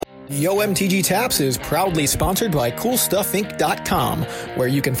YMTG Taps is proudly sponsored by CoolStuffInc.com, where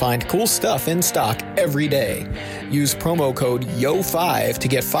you can find cool stuff in stock every day. Use promo code YO5 to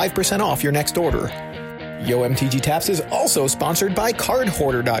get 5% off your next order. YMTG Taps is also sponsored by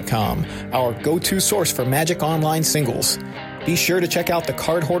CardHoarder.com, our go-to source for Magic Online singles. Be sure to check out the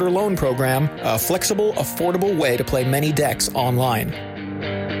Card Hoarder Loan Program, a flexible, affordable way to play many decks online.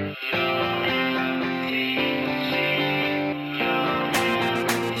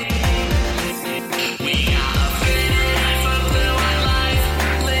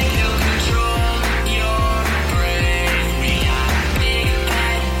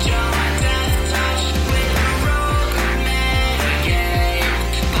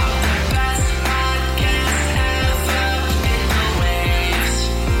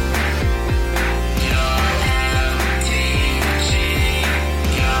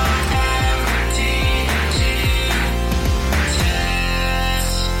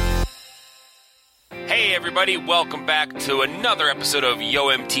 Everybody, welcome back to another episode of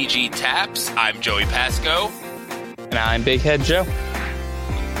YMTG Taps. I'm Joey Pasco. And I'm Big Head Joe. Wait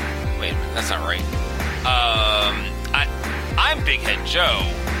a minute, that's not right. I'm Big Head Joe.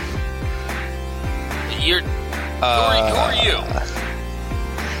 Who are you?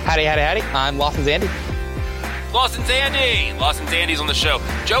 Howdy. I'm Lawson's Andy. Lawson's Andy's on the show.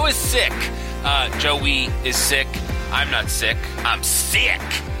 Joe is sick. Joey is sick. I'm not sick. I'm sick,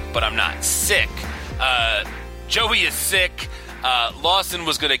 but I'm not sick. Joey is sick. Lawson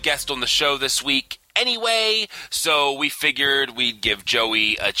was going to guest on the show this week anyway, so we figured we'd give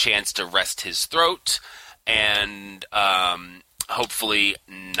Joey a chance to rest his throat and hopefully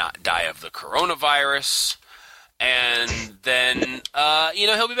not die of the coronavirus. And then,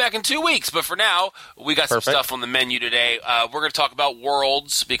 he'll be back in 2 weeks. But for now, we got some stuff on the menu today. We're going to talk about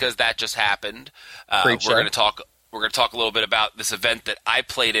Worlds because that just happened. We're going to talk a little bit about this event that I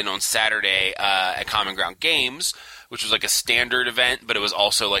played in on Saturday at Common Ground Games, which was like a standard event, but it was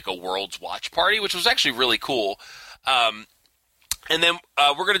also like a Worlds watch party, which was actually really cool. And then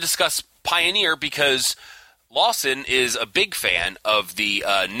we're going to discuss Pioneer because Lawson is a big fan of the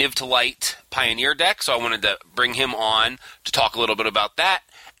Niv to Light Pioneer deck, so I wanted to bring him on to talk a little bit about that.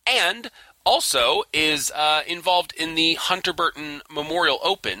 And also is involved in the Hunter Burton Memorial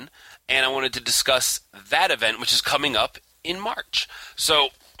Open, and I wanted to discuss that event, which is coming up in March. So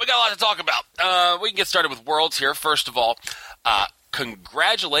we got a lot to talk about. We can get started with Worlds here. First of all,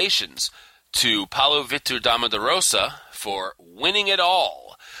 congratulations to Paulo Vitor Dama da Rosa for winning it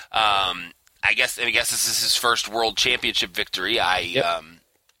all. I guess this is his first World Championship victory. I'm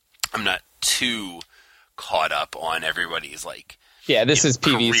not too caught up on everybody's this is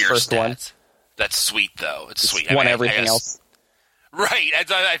PV's first stats. one. That's sweet though. It's sweet. Won everything else. Right.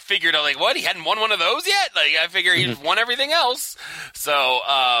 I figured, I'm like, what? He hadn't won one of those yet? I figure he won everything else. So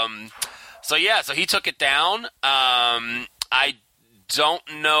he took it down. I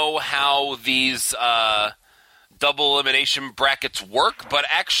don't know how these double elimination brackets work, but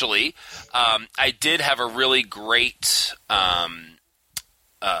actually, I did have a really great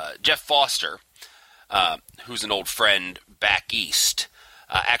Jeff Foster, who's an old friend back east,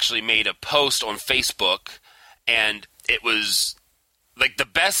 actually made a post on Facebook, and it was like the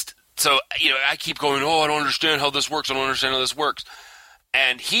best. So, I keep going, I don't understand how this works.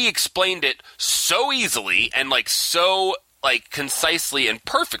 And he explained it so easily and so concisely and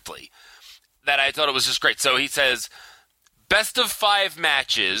perfectly that I thought it was just great. So he says, best of 5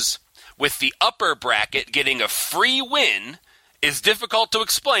 matches with the upper bracket getting a free win is difficult to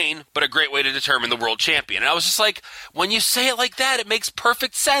explain, but a great way to determine the world champion. And I was just like, when you say it like that, it makes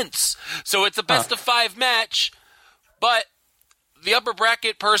perfect sense. So it's a best of 5 match, but the upper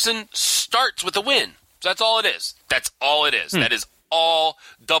bracket person starts with a win. So that's all it is. That is all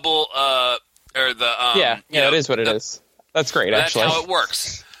double, it is what it is. That's great, actually. That's how it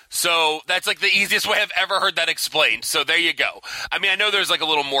works. So that's the easiest way I've ever heard that explained. So there you go. I mean, I know there's a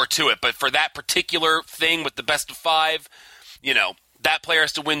little more to it, but for that particular thing with the best of 5, that player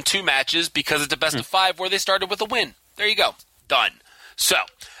has to win 2 matches because it's a best of 5 where they started with a win. There you go. Done. So,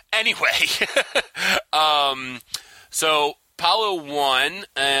 anyway. So Paulo won,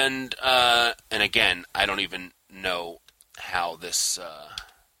 and again, I don't even know how this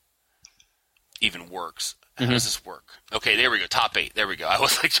even works. How does this work? Okay, there we go. Top 8. There we go. I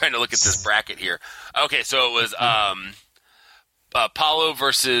was trying to look at this bracket here. Okay, so it was Paulo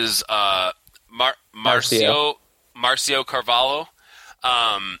versus Marcio Carvalho.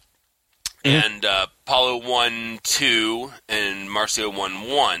 And Paulo won 2, and Marcio won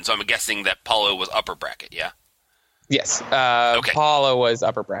 1. So I'm guessing that Paulo was upper bracket, yeah? Yes. Okay. Paulo was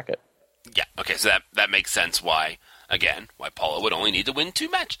upper bracket. Yeah, okay, so that makes sense why. again, why Paulo would only need to win 2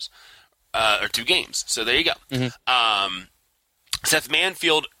 matches. Or 2 games. So there you go. Mm-hmm. Seth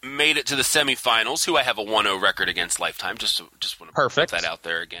Manfield made it to the semifinals, who I have a 1-0 record against Lifetime. Just want to put that out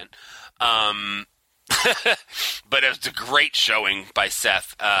there again. But it was a great showing by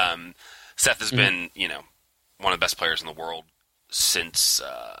Seth. Seth has been, one of the best players in the world since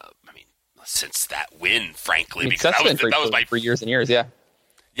that win, frankly. Because that was my for years and years, yeah.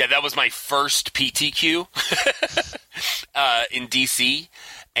 Yeah, that was my first PTQ in DC,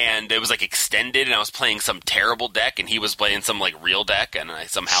 and it was extended, and I was playing some terrible deck, and he was playing some real deck, and I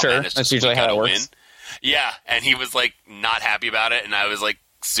somehow managed to that's usually how it works. Win. Yeah, and he was not happy about it, and I was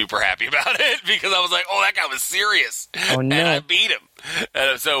super happy about it because I was oh, that guy was serious. Oh, no. And I beat him.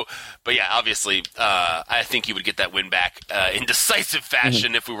 But yeah, obviously, I think he would get that win back in decisive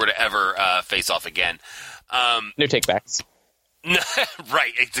fashion if we were to ever face off again. No takebacks.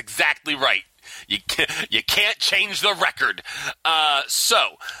 Right, it's exactly right. You can't change the record.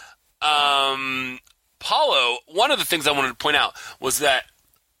 Paulo, one of the things I wanted to point out was that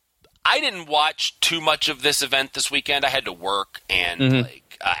I didn't watch too much of this event this weekend. I had to work, and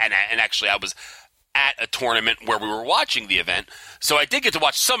and actually I was at a tournament where we were watching the event, so I did get to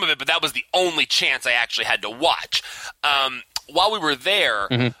watch some of it, but that was the only chance I actually had to watch. While we were there,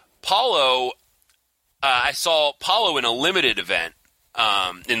 Paulo, I saw Paulo in a limited event,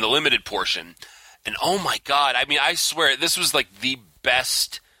 in the limited portion, and oh my God, I swear, this was the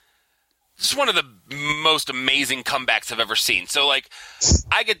best. This is one of the most amazing comebacks I've ever seen. So, I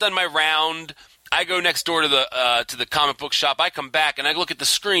get done my round, I go next door to the comic book shop, I come back, and I look at the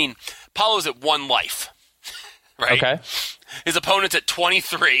screen. Paulo's at 1 life, right? Okay. His opponent's at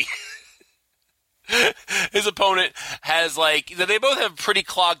 23. His opponent has, they both have pretty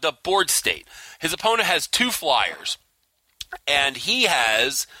clogged up board state. His opponent has 2 flyers, and he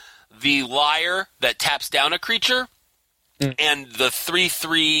has the Liar that taps down a creature, and the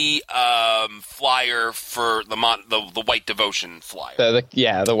 3/3 flyer for the White Devotion flyer.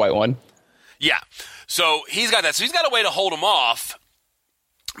 The white one. Yeah. So he's got that. So he's got a way to hold him off.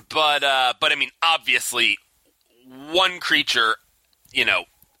 But obviously, 1 creature,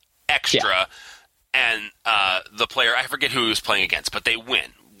 extra, and the player, I forget who he was playing against, but they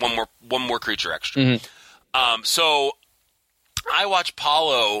win. One more creature extra. So I watch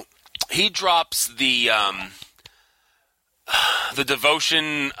Paulo. He drops the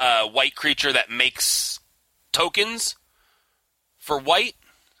Devotion white creature that makes tokens for white.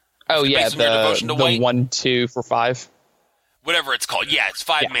 Oh, yeah, the 1/2 for 5. Whatever it's called. Yeah, it's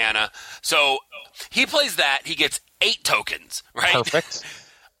 5 mana. So he plays that. He gets 8 tokens, right? Perfect.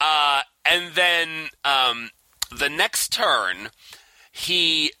 And then the next turn,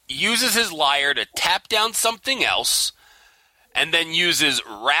 he uses his Liar to tap down something else, and then uses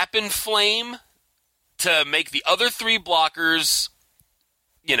Wrap and Flame to make the other 3 blockers,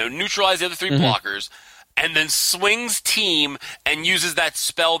 neutralize the other 3 blockers, and then swings Team and uses that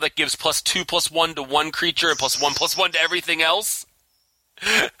spell that gives +2/+1 to 1 creature and +1/+1 to everything else.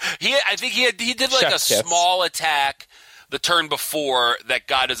 I think he did a small attack the turn before that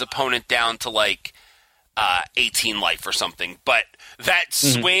got his opponent down to 18 life or something, but that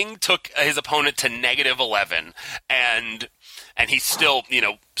swing took his opponent to -11, and he still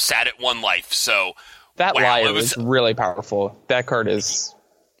sat at 1 life. So that Liar is really powerful. That card is.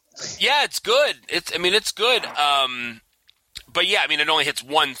 Yeah, it's good. It's good. But yeah, it only hits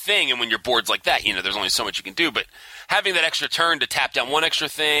 1 thing, and when your board's like that, there's only so much you can do. But having that extra turn to tap down 1 extra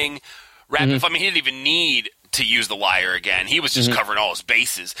thing, he didn't even need to use the Liar again. He was just covering all his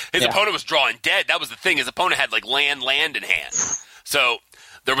bases. His opponent was drawing dead. That was the thing. His opponent had land in hand. So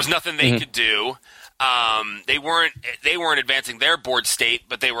there was nothing they could do. They weren't advancing their board state,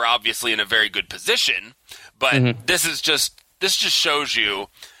 but they were obviously in a very good position. But this just shows you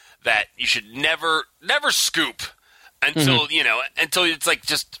that you should never scoop until until it's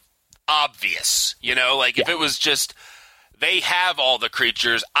just obvious. If it was just they have all the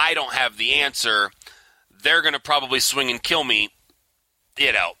creatures, I don't have the answer, they're going to probably swing and kill me.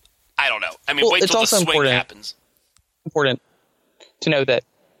 I don't know. Wait till the swing happens. Important to know that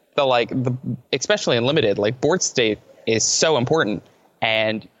especially in limited, board state is so important,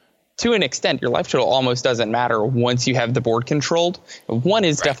 and to an extent, your life total almost doesn't matter once you have the board controlled. 1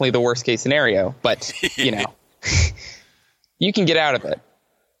 is definitely the worst case scenario, but you can get out of it.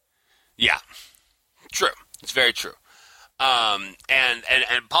 Yeah, true. It's very true. And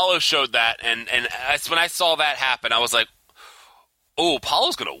Paulo showed that, and when I saw that happen, I was like, oh,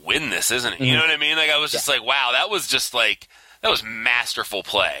 Paulo's going to win this, isn't he? You know what I mean? I was just wow, that was just that was masterful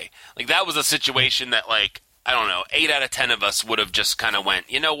play. That was a situation that I don't know, 8 out of 10 of us would have just kind of went,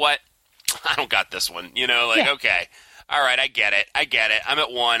 you know what? I don't got this one. Okay. All right, I get it. I'm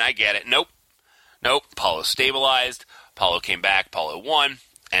at 1. I get it. Nope. Paulo stabilized. Paulo came back. Paulo won.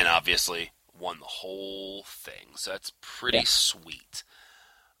 And obviously won the whole thing. So that's pretty sweet.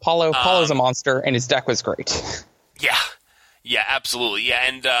 Paulo's a monster, and his deck was great. Yeah, absolutely. Yeah,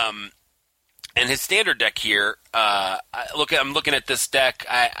 and his standard deck here, I'm looking at this deck.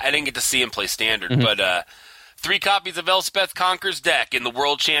 I didn't get to see him play standard, but 3 copies of Elspeth Conquer's deck in the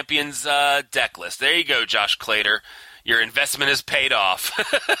World Champions deck list. There you go, Josh Clater. Your investment has paid off.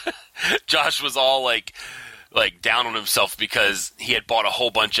 Josh was all like down on himself because he had bought a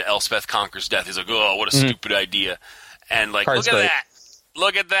whole bunch of Elspeth Conquer's deck. He's like, oh, what a stupid idea. And Card's look at great. that.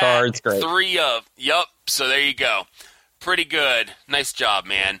 Look at that. Card's great. 3 of. Yup. So there you go. Pretty good. Nice job,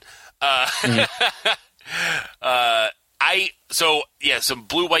 man. Some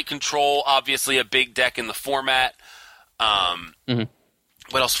blue-white control, obviously a big deck in the format. What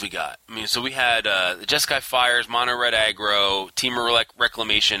else we got? I mean, so we had the Jeskai Fires, Mono Red Aggro, Temur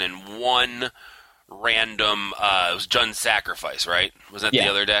Reclamation, and 1 random, it was Jund Sacrifice, right? Was that the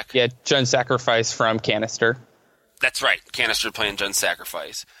other deck? Yeah, Jund Sacrifice from Canister. That's right. Canister playing Jund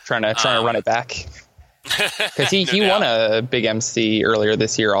Sacrifice. Trying to run it back. Because he won a big MC earlier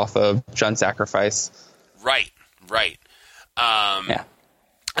this year off of Jund Sacrifice. Right. I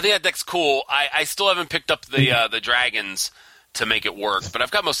think that deck's cool. I still haven't picked up the dragons to make it work, but I've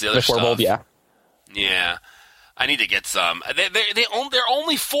got most of the other stuff. Bold, Yeah. I need to get some. They're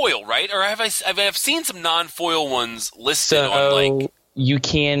only foil, right? Or I've seen some non-foil ones listed on you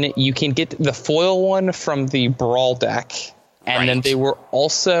can get the foil one from the Brawl deck, and then they were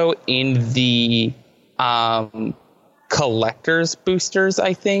also in the collector's boosters,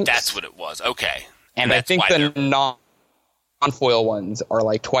 I think. That's what it was. Okay. And I think the non-foil ones are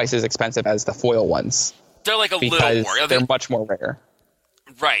like twice as expensive as the foil ones. They're like a little more. They're much more rare.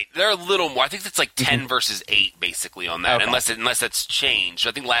 Right. They're a little more. I think it's like 10 versus 8 basically on that, unless that's changed.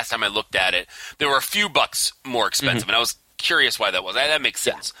 I think last time I looked at it, there were a few bucks more expensive, and I was curious why that was. That makes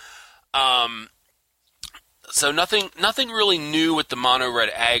sense. So nothing really new with the Mono Red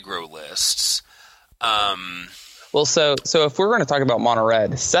Aggro lists. Well, so if we're going to talk about Mono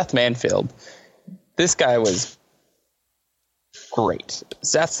Red, Seth Manfield, this guy was great.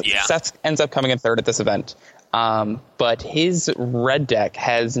 Seth ends up coming in 3rd at this event. But his red deck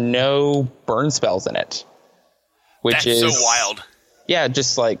has no burn spells in it, which is so wild. Yeah,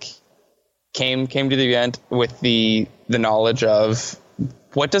 just like came to the event with the knowledge of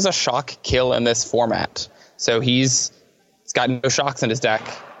what does a shock kill in this format. So he's got no shocks in his deck.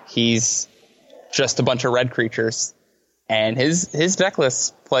 He's just a bunch of red creatures, and his deck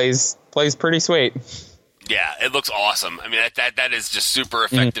list plays pretty sweet. Yeah, it looks awesome. I mean, that is just super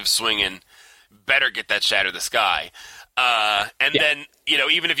effective swinging. Better get that Shatter the Sky. Then,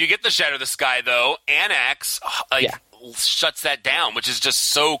 even if you get the Shatter the Sky, though, Anax shuts that down, which is just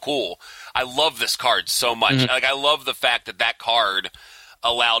so cool. I love this card so much. I love the fact that card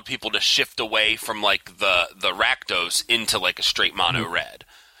allowed people to shift away from, the Rakdos into, a straight mono red,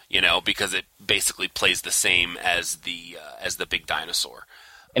 because it basically plays the same as the big dinosaur.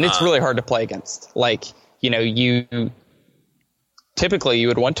 And it's really hard to play against. Typically, you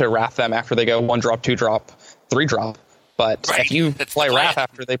would want to wrath them after they go 1-drop, 2-drop, 3-drop. But if you play Wrath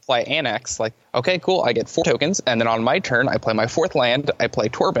after they play Annex, okay, cool, I get 4 tokens, and then on my turn, I play my 4th land, I play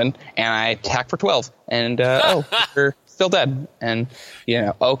Torben, and I attack for 12. And, you're still dead. And,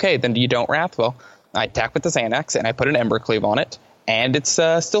 okay, then you don't Wrath. Well, I attack with this Annex, and I put an Embercleave on it, and it's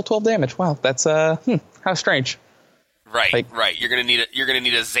still 12 damage. Wow, that's, how strange. Right. You're gonna need a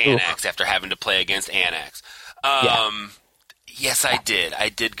Xanax after having to play against Annex. Yes, I did. I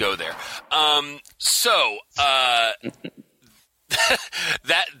did go there. That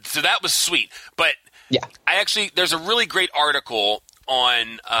was sweet. But there's a really great article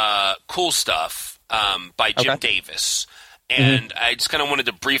on Cool Stuff by Jim Davis. And I just kind of wanted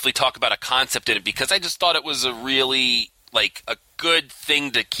to briefly talk about a concept in it because I just thought it was a really, a good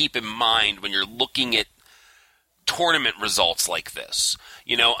thing to keep in mind when you're looking at tournament results like this.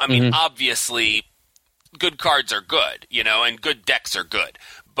 Obviously good cards are good, and good decks are good.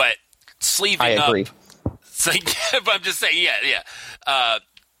 But sleeving up... I agree. But I'm just saying,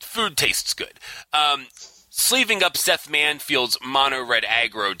 food tastes good. Sleeving up Seth Manfield's Mono Red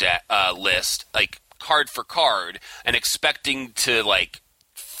Aggro list, card for card, and expecting to,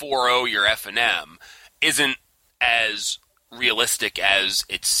 4-0 your F&M isn't as realistic as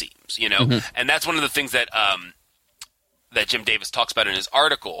it seems, And that's one of the things that Jim Davis talks about in his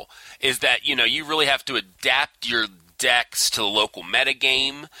article, is that, you really have to adapt your decks to the local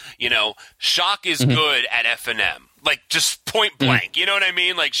metagame. Shock is good at F&M. like just point blank. You know what I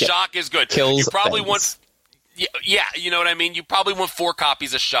mean? Like Shock is good. Kills you probably things. want, yeah, you know what I mean. You probably want 4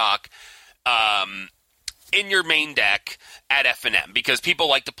 copies of Shock, in your main deck at F&M because people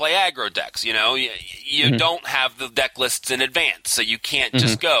like to play aggro decks. You know, you don't have the deck lists in advance, so you can't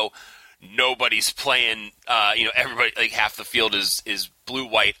just go. Nobody's playing. Everybody, like half the field is blue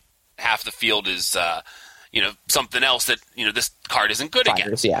white, half the field is something else that this card isn't good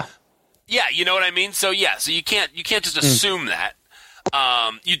against. Yeah, you know what I mean. So you can't just assume that.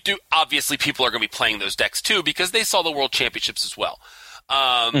 You do obviously people are going to be playing those decks too because they saw the World Championships as well.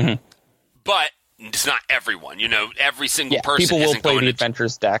 But it's not everyone. Every single person people will isn't play going the to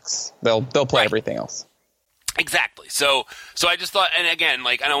adventures decks. They'll play everything else. Exactly. So I just thought, and again,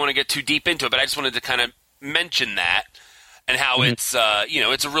 like I don't want to get too deep into it, but I just wanted to kind of mention that and how it's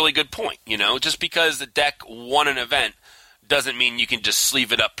it's a really good point. Just because the deck won an event doesn't mean you can just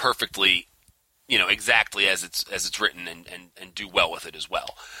sleeve it up perfectly. Exactly as it's written and do well with it as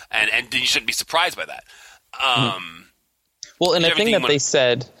well. And you shouldn't be surprised by that. Well, and I think that they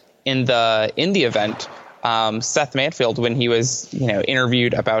said in the event, Seth Manfield, when he was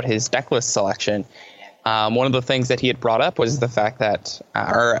interviewed about his deck list selection, one of the things that he had brought up was the fact that,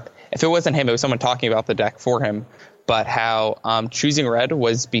 or if it wasn't him, it was someone talking about the deck for him, but how choosing red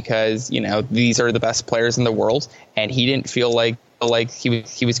was because these are the best players in the world, and he didn't feel like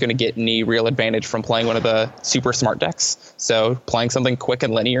he was going to get any real advantage from playing one of the super smart decks. So playing something quick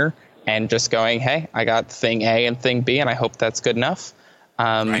and linear and just going, hey, I got thing A and thing B, and I hope that's good enough.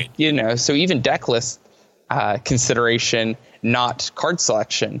 Right. So even deck list consideration, not card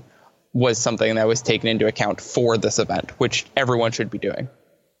selection, was something that was taken into account for this event, which everyone should be doing.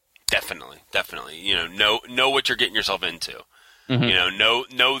 Definitely. Know what you're getting yourself into.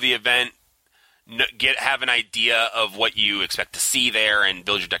 Know the event. Have an idea of what you expect to see there and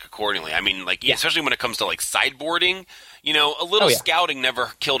build your deck accordingly. I mean, especially when it comes to sideboarding, a little scouting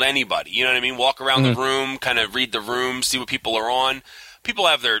never killed anybody. You know what I mean? Walk around the room, kind of read the room, see what people are on. People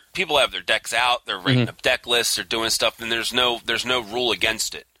have their decks out. They're writing up deck lists. They're doing stuff, and there's no rule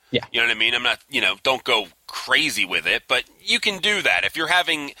against it. Yeah. You know what I mean? I'm not, don't go crazy with it, but you can do that if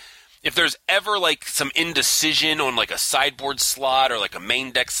there's ever some indecision on a sideboard slot or a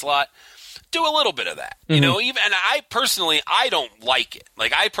main deck slot. Do a little bit of that, and I personally don't like it.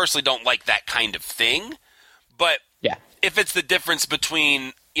 I personally don't like that kind of thing. But if it's the difference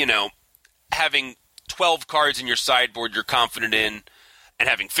between having 12 cards in your sideboard you're confident in, and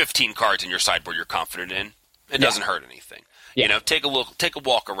having 15 cards in your sideboard you're confident in, it doesn't hurt anything. Take a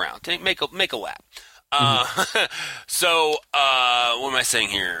walk around, make a lap. So what am I saying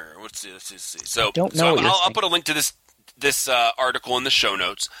here? Let's see. So I'll put a link to this article in the show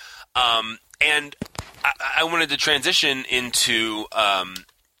notes. And I wanted to transition into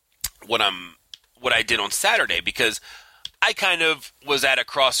what I did on Saturday, because I kind of was at a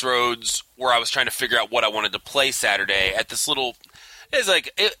crossroads where I was trying to figure out what I wanted to play Saturday at this little.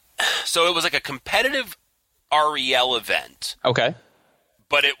 So it was like a competitive REL event. Okay.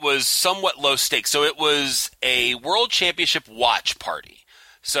 But it was somewhat low stakes. So it was a World Championship watch party.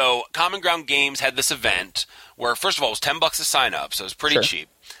 So Common Ground Games had this event where, first of all, it was $10 to sign up, so it was pretty cheap.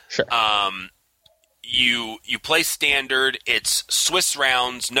 Sure. You play standard. It's Swiss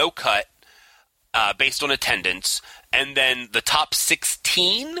rounds, no cut, based on attendance, and then the top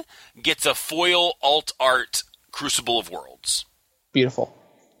 16 gets a foil alt art Crucible of Worlds. Beautiful.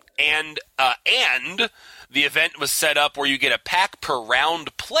 And the event was set up where you get a pack per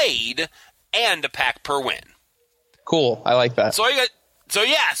round played and a pack per win. Cool. I like that. So it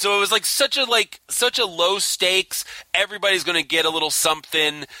was such a low stakes. Everybody's going to get a little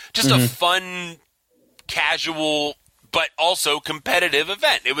something. Just a fun, casual, but also competitive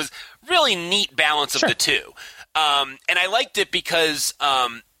event. It was really neat balance of the two. And I liked it because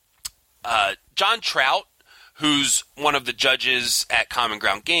John Trout, who's one of the judges at Common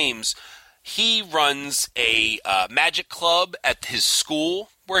Ground Games, he runs a Magic club at his school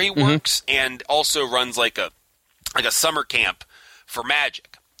where he works, and also runs like a summer camp for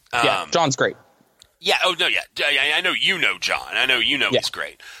Magic. John's great. Yeah. Oh no. Yeah. I know you know John. I know he's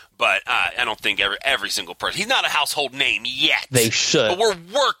great. But I don't think every single person. He's not a household name yet. They should. But we're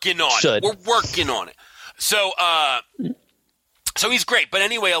working on it. We're working on it. So he's great. But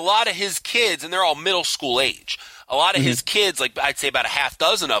anyway, a lot of his kids, and they're all middle school age, a lot of his kids, I'd say about a half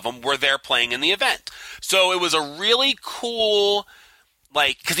dozen of them, were there playing in the event. So it was a really cool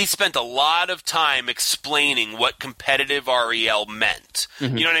like, because he spent a lot of time explaining what competitive REL meant.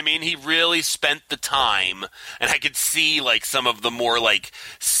 Mm-hmm. You know what I mean? He really spent the time, and I could see, like, some of the more, like,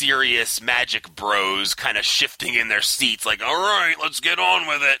 serious Magic bros kind of shifting in their seats, like, all right, let's get on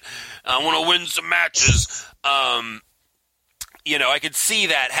with it. I want to win some matches. You know, I could see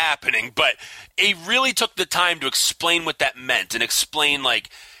that happening, but he really took the time to explain what that meant and explain, like,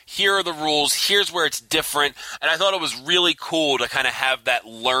 here are the rules, here's where it's different, and I thought it was really cool to kind of have that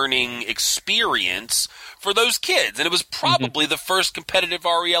learning experience for those kids, and it was probably the first competitive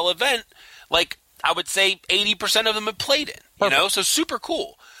REL event, like, I would say 80% of them had played it, you know, so super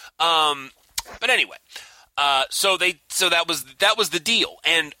cool. But anyway, so that was the deal,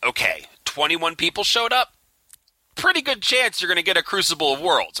 and okay, 21 people showed up. Pretty good chance you're going to get a Crucible of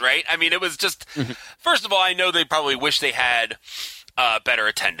Worlds, right? I mean, it was just, first of all, I know they probably wish they had better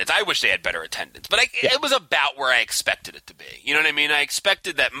attendance. I wish they had better attendance, but it was about where I expected it to be. You know what I mean? I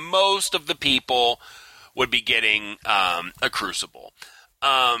expected that most of the people would be getting a Crucible.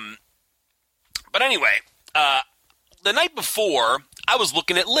 But anyway, the night before, I was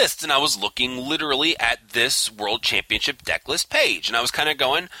looking at lists, and I was looking literally at this World Championship deck list page, and I was kind of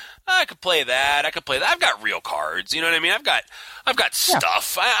going, I could play that. I've got real cards. You know what I mean? I've got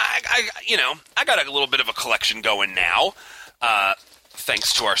stuff. You know, I got a little bit of a collection going now.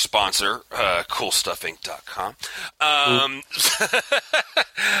 Thanks to our sponsor, CoolStuffInc.com.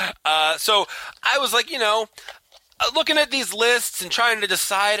 So I was like, you know, looking at these lists and trying to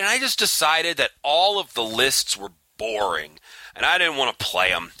decide, and I just decided that all of the lists were boring, and I didn't want to play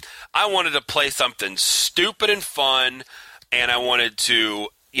them. I wanted to play something stupid and fun, and I wanted to,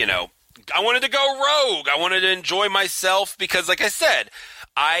 you know, I wanted to go rogue. I wanted to enjoy myself because, like I said,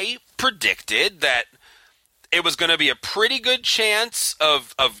 I predicted that it was going to be a pretty good chance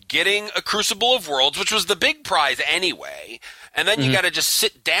of getting a Crucible of Worlds, which was the big prize anyway. And then you got to just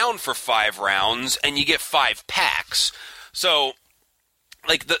sit down for 5 rounds and you get 5 packs. So,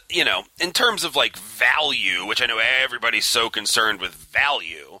 like, you know, in terms of, like, value, which I know everybody's so concerned with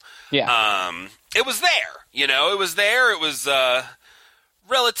value, it was there. You know, it was there. It was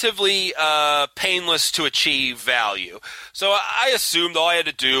relatively painless to achieve value. So I assumed all I had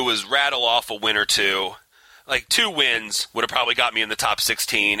to do was rattle off a win or two. Like, 2 wins would have probably got me in the top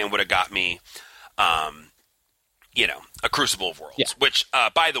 16 and would have got me, you know, a Crucible of Worlds. Yeah. Which,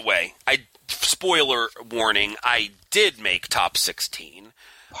 by the way, spoiler warning, I did make top 16.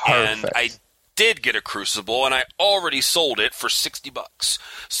 Perfect. And I did get a Crucible, and I already sold it for $60.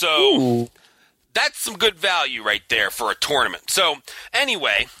 So that's some good value right there for a tournament. So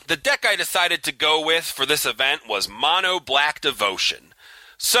anyway, the deck I decided to go with for this event was Mono Black Devotion.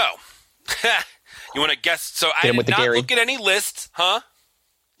 So... You want to guess? So I did not look at any lists, huh?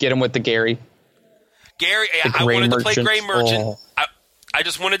 Get him with the Gary. Gary, I wanted to play Gray Merchant. Oh. I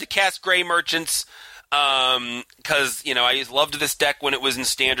just wanted to cast Gray Merchants because, you know, I loved this deck when it was in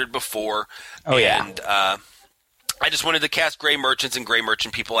Standard before. Oh, and I just wanted to cast Gray Merchants and Gray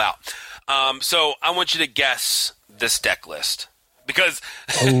Merchant people out. So I want you to guess this deck list because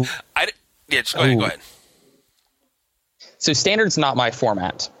just go ahead. So Standard's not my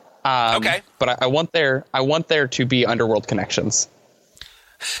format. Okay, but I want there to be Underworld Connections.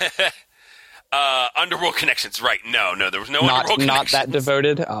 Underworld Connections, right? No, there was no Underworld Connections. Not that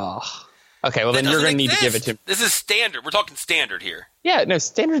devoted. Oh, okay. Well, then you're going to need to give it to. This is Standard. We're talking Standard here. Yeah, no,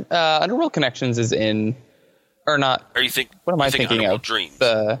 Standard. Underworld Connections is in, or not? Are you think? What am I thinking Underworld of? Dreams.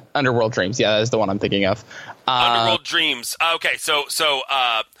 The Underworld Dreams. Yeah, that is the one I'm thinking of. Underworld Dreams. Okay, so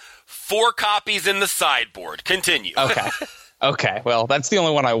 4 copies in the sideboard. Continue. Okay. Okay, well, that's the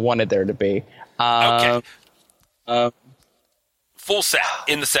only one I wanted there to be. Okay. Full set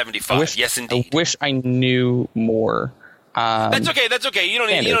in the 75. Yes, indeed. I wish I knew more. That's okay. You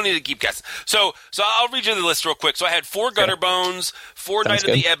don't need to keep guessing. So I'll read you the list real quick. So I had 4 Gutter Bones, 4 Knight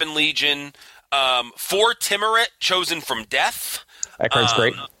of the Ebon Legion, 4 Timuret chosen from Death. That card's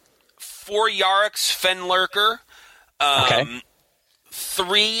great. 4 Yarok's Fenlurker.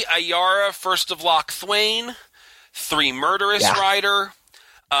 3 Ayara First of Loch Thwain. 3 Murderous Rider,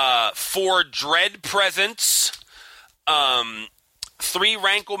 4 Dread Presence, 3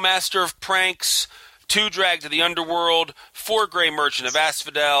 Rankle Master of Pranks, 2 Drag to the Underworld, 4 Grey Merchant of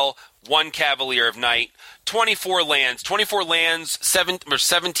Asphodel, 1 Cavalier of Night, 24 lands,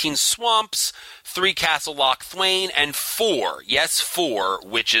 17 Swamps, 3 Castle Loch Thwain, and 4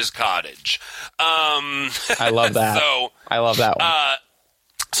 Witch's Cottage. I love that. I love that one.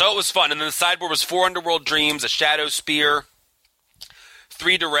 So it was fun. And then the sideboard was 4 Underworld Dreams, a Shadow Spear,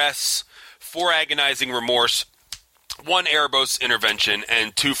 3 Duress, 4 Agonizing Remorse, 1 Erebos Intervention,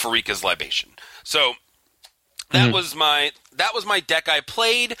 and 2 Farika's Libation. So That was my deck I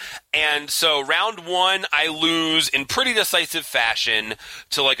played, and so round 1 I lose in pretty decisive fashion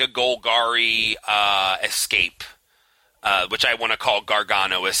to like a Golgari Escape, which I want to call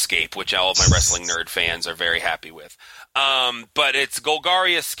Gargano Escape, which all of my wrestling nerd fans are very happy with. But it's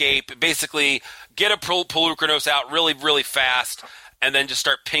Golgari Escape. Basically, get a Polukranos out really, really fast, and then just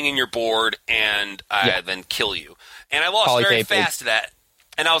start pinging your board, and then kill you. And I lost very fast to that.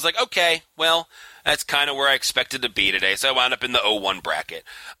 And I was like, okay, well, that's kind of where I expected to be today. So I wound up in the 0-1 bracket.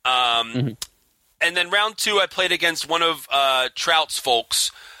 And then round 2, I played against one of Trout's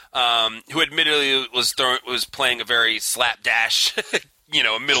folks, who admittedly was playing a very slapdash,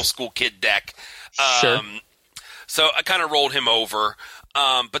 a middle school kid deck. Sure. So I kind of rolled him over.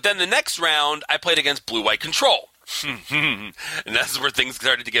 But then the next round, I played against Blue-White Control. And that's where things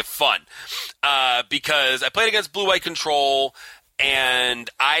started to get fun. Because I played against Blue-White Control, and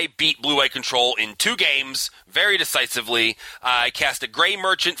I beat Blue-White Control in 2 games very decisively. I cast a Gray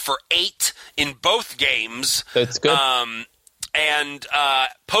Merchant for 8 in both games. That's good. And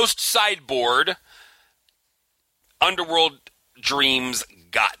post-sideboard, Underworld Dreams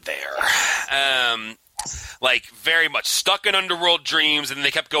got there. Very much stuck in Underworld Dreams, and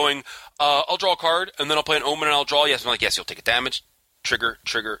they kept going, I'll draw a card, and then I'll play an Omen, and I'll draw. Yes, I'm like, yes, you'll take a damage. Trigger.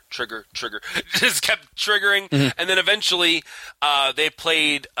 Just kept triggering. And then eventually they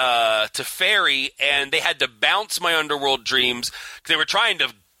played Teferi, and they had to bounce my Underworld Dreams because they were trying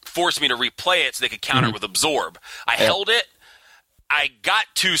to force me to replay it so they could counter it with Absorb. I held it. I got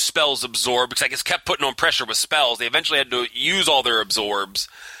 2 spells absorbed because I just kept putting on pressure with spells. They eventually had to use all their absorbs,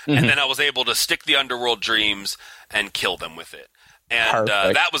 and then I was able to stick the Underworld Dreams and kill them with it. And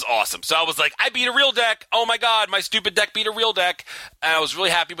that was awesome. So I was like, I beat a real deck. Oh my god, my stupid deck beat a real deck. And I was really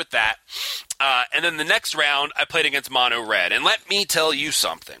happy with that. And then the next round, I played against Mono Red. And let me tell you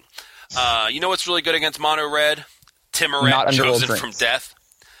something. You know what's really good against Mono Red? Timoret, Chosen from Death.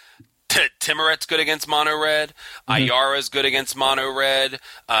 Timoret's good against Mono Red. Ayara's good against Mono Red.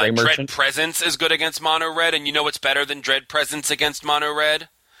 Dread Presence is good against Mono Red. And you know what's better than Dread Presence against Mono Red?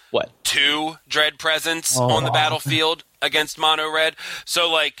 What? 2 Dread Presence on the battlefield against Mono Red.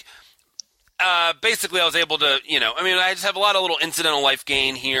 So, basically I was able to, I just have a lot of little incidental life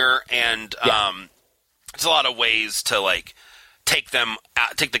gain here, and there's a lot of ways to, take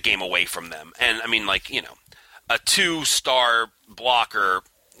the game away from them. And, a 2-star blocker,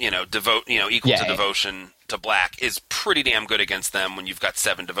 equal to devotion to black is pretty damn good against them when you've got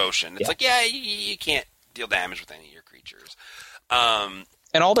 7 devotion. It's you can't deal damage with any of your creatures.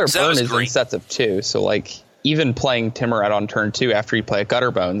 And all their burn is in sets of 2, so even playing Timoret on turn 2 after you play a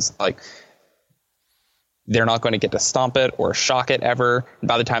Gutterbones, they're not going to get to stomp it or shock it ever. And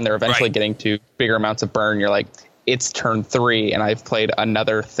by the time they're eventually getting to bigger amounts of burn, you're like, it's turn 3 and I've played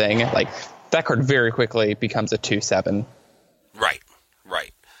another thing. That card very quickly becomes a 2/7. Right.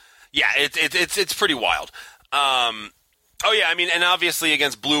 Yeah, it's pretty wild. And obviously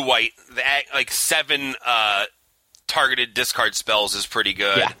against Blue-White, 7 targeted discard spells is pretty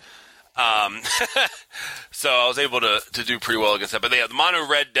good. Yeah. So I was able to do pretty well against that. But the Mono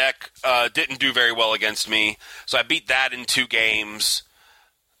Red deck didn't do very well against me, so I beat that in 2 games.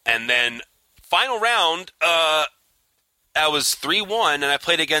 And then final round, I was 3-1, and I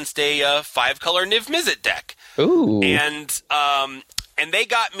played against a 5-color Niv Mizzet deck. Ooh. And they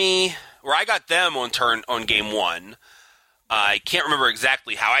got me, or I got them on game 1. I can't remember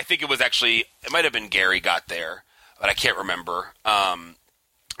exactly how. I think it might have been Gary got there, but I can't remember.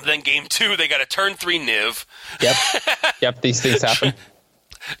 Then game 2, they got a turn 3 Niv. Yep, these things happen.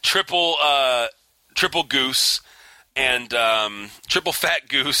 Triple goose, and triple fat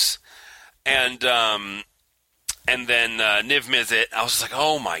goose, and then Niv Mizzet. I was just like,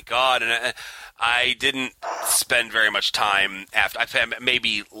 oh my god, and I didn't spend very much time after. I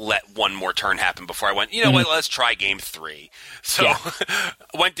maybe let one more turn happen before I went, what, let's try game 3. So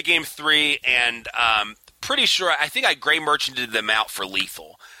went to game 3, and pretty sure, I think I Gray Merchanted them out for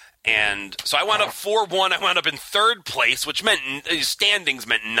lethal. And so I wound up 4-1. I wound up in 3rd place, which meant standings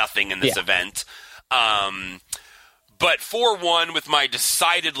meant nothing in this event. But 4-1 with my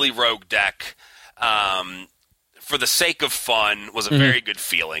decidedly rogue deck, for the sake of fun, was a very good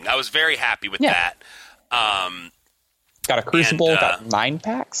feeling. I was very happy with that. Got a Crucible, got 9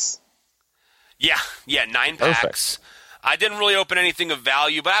 packs? Yeah, 9 packs. I didn't really open anything of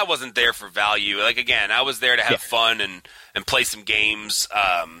value, but I wasn't there for value. Again, I was there to have fun and play some games.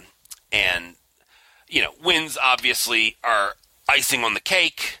 And, wins obviously are icing on the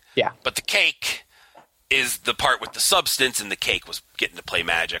cake. Yeah. But the cake is the part with the substance, and the cake was getting to play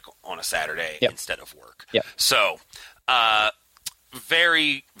Magic on a Saturday instead of work. Yep. So,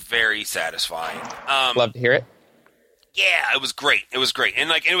 very, very satisfying. Love to hear it. Yeah, it was great. It was great.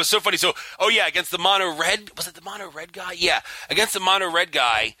 And it was so funny. So, against the mono red, was it the mono red guy? Yeah, against the mono red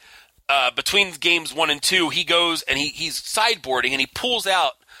guy, between games 1 and 2, he goes and he's sideboarding and he pulls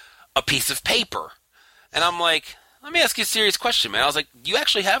out a piece of paper. And I'm like, let me ask you a serious question, man. I was like, you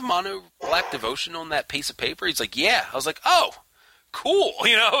actually have mono black devotion on that piece of paper? He's like, yeah. I was like, oh, cool.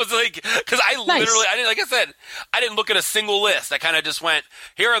 I was like, because I didn't look at a single list. I kind of just went,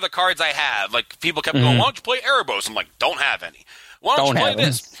 here are the cards I have. Like, people kept going, why don't you play Erebos? I'm like, don't have any. Why don't you play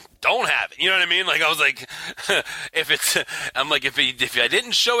this? Don't have it. You know what I mean? Like, I was like, if I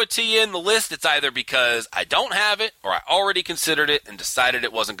didn't show it to you in the list, it's either because I don't have it or I already considered it and decided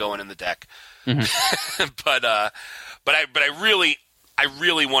it wasn't going in the deck. Mm-hmm. but I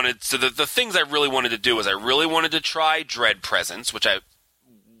really wanted, so the things I really wanted to do is I really wanted to try Dread Presence, which I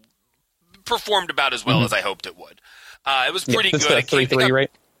performed about as well as I hoped it would. It was pretty good. 3/3, right?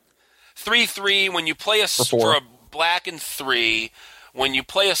 3/3 when you play for a black and 3. When you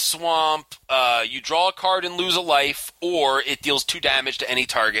play a swamp, you draw a card and lose a life, or it deals 2 damage to any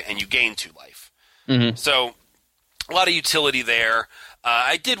target and you gain 2 life. Mm-hmm. So a lot of utility there.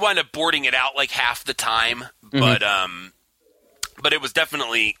 I did wind up boarding it out like half the time, but it was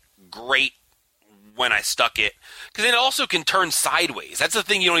definitely great when I stuck it, because it also can turn sideways. That's the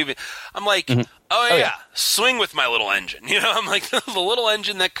thing you don't even. I'm like, swing with my little engine. I'm like the little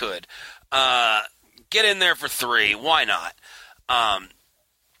engine that could get in there for 3. Why not?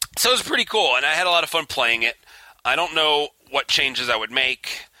 So it was pretty cool, and I had a lot of fun playing it. I don't know what changes I would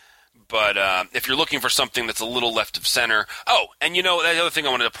make, but if you're looking for something that's a little left of center... Oh, and the other thing I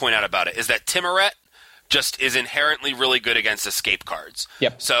wanted to point out about it is that Timoret just is inherently really good against escape cards.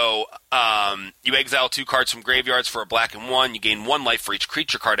 Yep. So you exile 2 cards from graveyards for a black and 1. You gain 1 life for each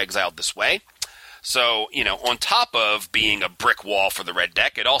creature card exiled this way. So, on top of being a brick wall for the red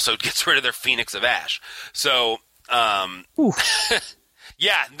deck, it also gets rid of their Phoenix of Ash. So...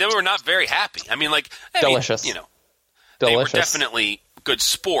 yeah, they were not very happy. I mean, delicious. They were definitely good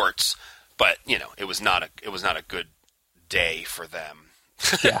sports, but it was not a good day for them.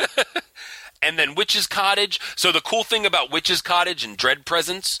 Yeah. And then Witch's Cottage. So the cool thing about Witch's Cottage and Dread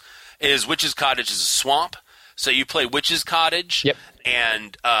Presence is Witch's Cottage is a swamp. So you play Witch's Cottage,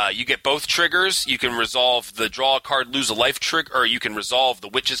 and you get both triggers. You can resolve the draw a card, lose a life trigger, or you can resolve the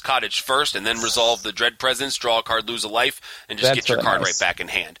Witch's Cottage first and then resolve the Dread Presence, draw a card, lose a life, and just get your card right back in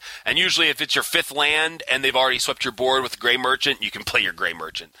hand. And usually if it's your 5th land and they've already swept your board with Grey Merchant, you can play your Grey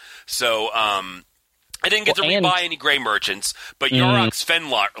Merchant. So I didn't get to rebuy any Grey Merchants, but Yorok's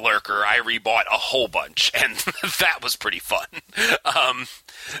Fenlurker I rebought a whole bunch, and that was pretty fun.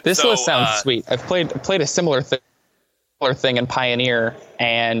 This list sounds sweet. I've played a similar thing in Pioneer,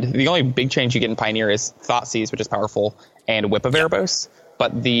 and the only big change you get in Pioneer is Thoughtseize, which is powerful, and Whip of Erebos.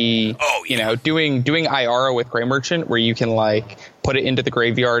 But doing IRA with Grey Merchant, where you can put it into the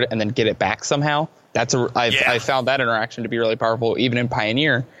graveyard and then get it back somehow. I found that interaction to be really powerful, even in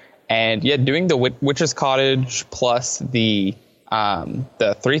Pioneer. And doing the Witch's Cottage plus the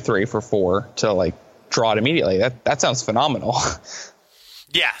 3/3 for 4 to draw it immediately. That sounds phenomenal.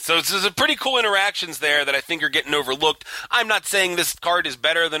 Yeah, so there's a pretty cool interactions there that I think are getting overlooked. I'm not saying this card is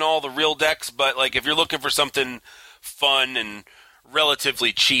better than all the real decks, but if you're looking for something fun and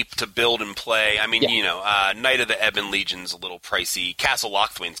relatively cheap to build and play, I mean, Knight of the Ebon Legion's a little pricey. Castle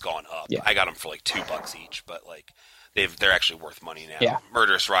Lochthwain's gone up. Yeah. I got them for $2 each, but they're actually worth money now. Yeah.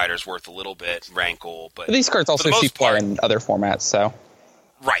 Murderous Rider's worth a little bit, Rankle, but these cards also see play in other formats, so.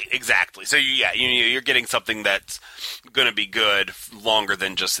 Right, exactly. So you're getting something that's going to be good longer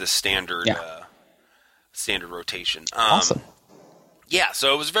than just this standard rotation. Awesome. Yeah,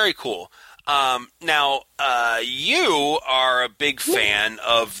 so it was very cool. Now, you are a big fan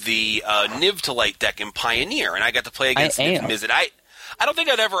of the Niv to Light deck in Pioneer, and I got to play against Niv Mizzet. I don't think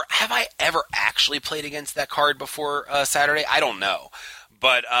have I ever actually played against that card before Saturday? I don't know,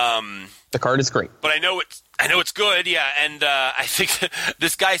 but the card is great. But I know it's good, yeah. And I think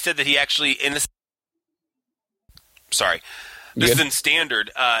this guy said that he actually this is in Standard.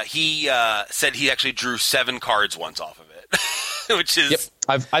 He said he actually drew 7 cards once off of it, which is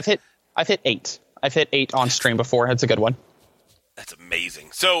I've hit 8. I've hit 8 on stream before. That's a good one. That's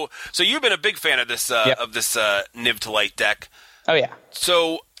amazing. So you've been a big fan of this Niv to Light deck. Oh yeah.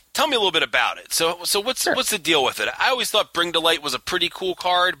 So tell me a little bit about it. So what's the deal with it? I always thought Bring to Light was a pretty cool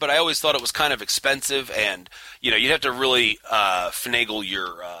card, but I always thought it was kind of expensive, and you'd have to really finagle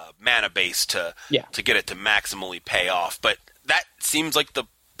your mana base to get it to maximally pay off. But that seems like the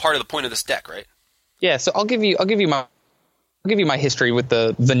part of the point of this deck, right? Yeah. So I'll give you my history with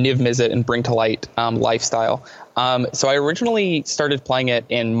the Niv Mizzet and Bring to Light lifestyle. So I originally started playing it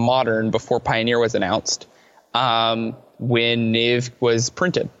in Modern before Pioneer was announced. when Niv was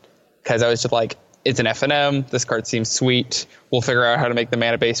printed, because I was just like, it's an F&M. This card seems sweet. We'll figure out how to make the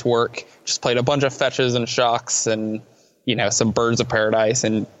mana base work. Just played a bunch of fetches and shocks and, some Birds of Paradise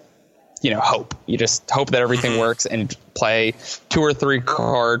and, hope. You just hope that everything works and play 2 or 3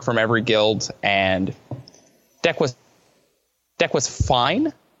 card from every guild. And deck was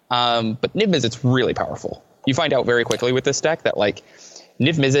fine. But Niv Mizzet's really powerful. You find out very quickly with this deck that Niv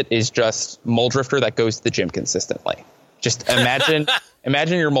Mizzet is just Moldrifter that goes to the gym consistently. Just imagine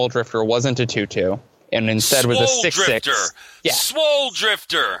your Moldrifter wasn't a 2/2 and instead was a 6/6. Yeah.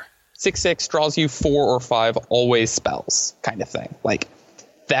 Swoledrifter. 6/6 draws you 4 or 5 always spells kind of thing.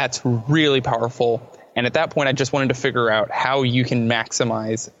 That's really powerful. And at that point, I just wanted to figure out how you can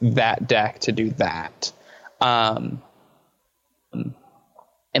maximize that deck to do that. And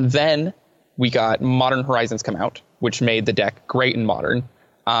then we got Modern Horizons come out, which made the deck great in Modern.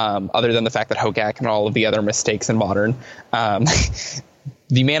 Other than the fact that Hogak and all of the other mistakes in Modern.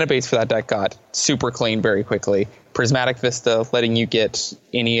 The mana base for that deck got super clean very quickly. Prismatic Vista, letting you get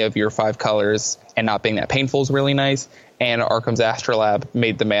any of your 5 colors and not being that painful is really nice. And Arkham's Astrolabe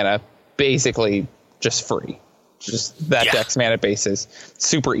made the mana basically just free. Just that deck's mana base is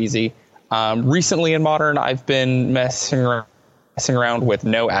super easy. Recently in Modern, I've been messing around with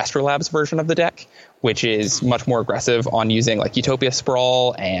no Astrolabes version of the deck, which is much more aggressive on using Utopia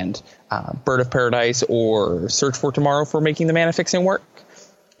Sprawl and Bird of Paradise or Search for Tomorrow for making the mana fixing work.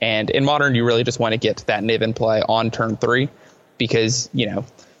 And in Modern, you really just want to get that Niv in play on turn 3 because,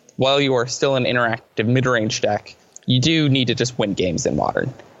 while you are still an interactive mid-range deck, you do need to just win games in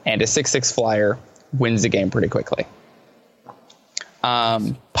Modern. And a 6/6 flyer wins the game pretty quickly.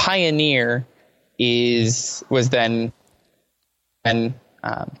 Pioneer was then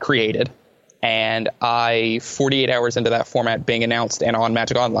created, and 48 hours into that format being announced and on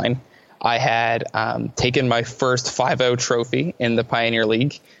Magic Online, I had taken my first 5-0 trophy in the Pioneer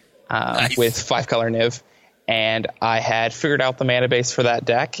League Nice. with 5-color Niv, and I had figured out the mana base for that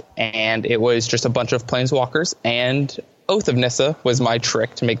deck, and it was just a bunch of Planeswalkers, and Oath of Nissa was my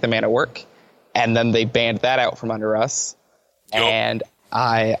trick to make the mana work, and then they banned that out from under us, and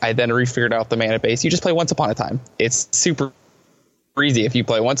I then refigured out the mana base. You just play Once Upon a Time. It's super easy if you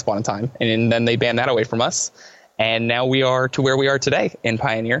play Once Upon a Time, and then they banned that away from us. And now we are to where we are today in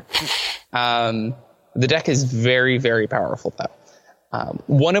Pioneer. The deck is very, very powerful, though.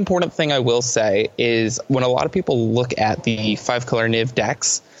 One important thing I will say is when a lot of people look at the 5-color Niv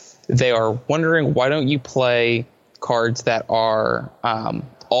decks, they are wondering, why don't you play cards that are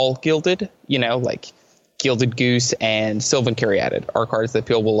all gilded? Gilded Goose and Sylvan Caryatid are cards that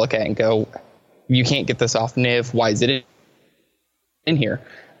people will look at and go, you can't get this off Niv. Why is it in here?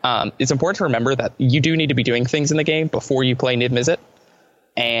 It's important to remember that you do need to be doing things in the game before you play Niv Mizzet.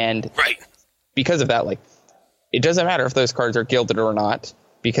 And because of that, it doesn't matter if those cards are gilded or not,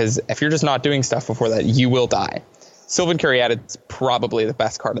 because if you're just not doing stuff before that, you will die. Sylvan Caryatid is probably the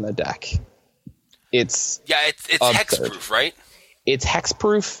best card in the deck. It's hexproof, right? It's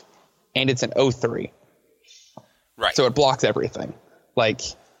hexproof, and it's an 0/3. Right. So it blocks everything.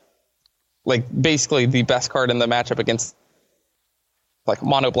 Basically the best card in the matchup against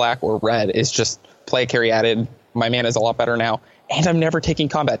mono black or red is just play Caryatid. My mana is a lot better now, and I'm never taking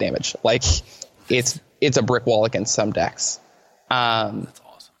combat damage. It's a brick wall against some decks. That's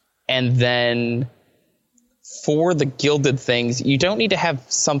awesome. And then for the gilded things, you don't need to have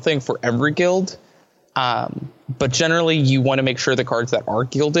something for every guild, but generally you want to make sure the cards that are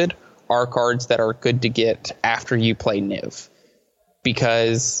gilded are cards that are good to get after you play Niv,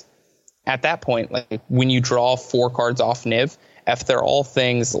 because at that point, when you draw 4 cards off Niv, if they're all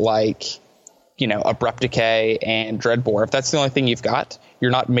things Abrupt Decay and Dreadbore, if that's the only thing you've got,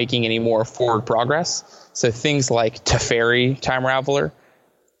 you're not making any more forward progress. So things like Teferi, Time Raveler,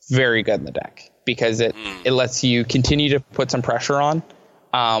 very good in the deck because it lets you continue to put some pressure on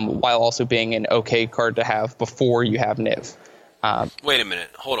while also being an okay card to have before you have Niv. Wait a minute.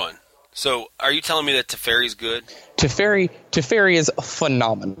 Hold on. So are you telling me that Teferi's good? Teferi is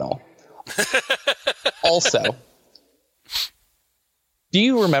phenomenal. Also, do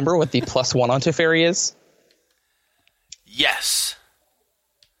you remember what the +1 on Teferi is? Yes.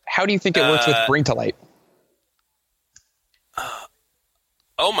 How do you think it works with Bring to Light?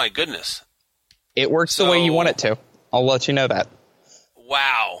 Oh my goodness. It works the way you want it to. I'll let you know that.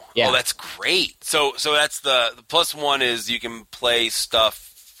 Wow. Yeah. Oh, that's great. So that's the +1 is you can play stuff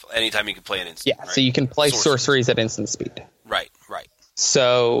anytime you can play an instant. Yeah, right? So you can play sorceries at instant speed. Right.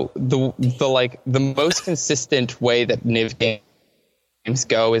 So the most consistent way that Niv games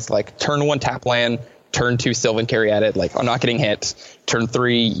go is turn 1 tap land, turn 2 Sylvan Caryatid, I'm not getting hit. Turn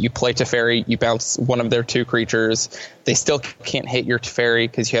 3, you play Teferi, you bounce one of their 2 creatures. They still can't hit your Teferi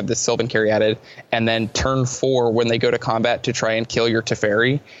because you have this Sylvan Carry added. And then turn 4, when they go to combat to try and kill your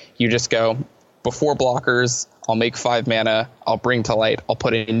Teferi, you just go, before blockers, I'll make 5 mana, I'll bring to light, I'll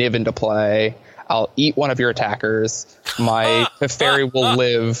put a Niv into play, I'll eat one of your attackers, my Teferi will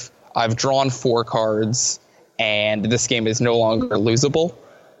live, I've drawn 4 cards, and this game is no longer losable.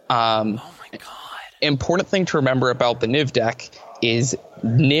 Oh my god. Important thing to remember about the Niv deck is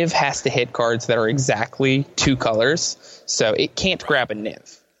Niv has to hit cards that are exactly 2 colors, so it can't grab a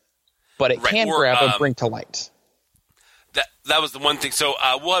Niv, but it can grab a Bring to Light. That was the one thing. So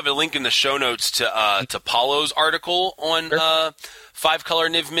we'll have a link in the show notes to Paulo's article on 5-color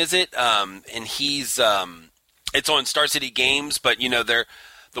Niv Mizzet, and he's it's on Star City Games, but you know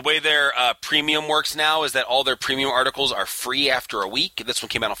the way their premium works now is that all their premium articles are free after a week. This one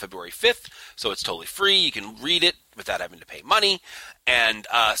came out on February 5th, so it's totally free. You can read it without having to pay money. And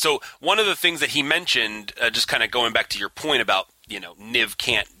so one of the things that he mentioned, just kind of going back to your point about, you know, Niv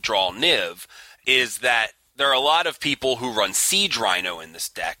can't draw Niv, is that there are a lot of people who run Siege Rhino in this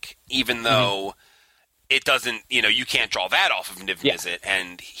deck, even though it doesn't, you know, you can't draw that off of Niv Mizzet,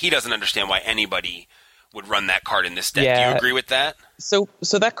 and he doesn't understand why anybody would run that card in this deck. Do you agree with that? So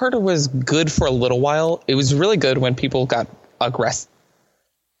that card was good for a little while. It was really good when people got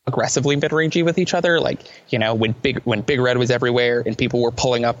aggressively mid-rangey with each other. Like, you know, when Big Red was everywhere and people were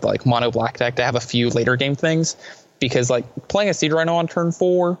pulling up like mono black deck to have a few later game things. Because like playing a Siege Rhino on turn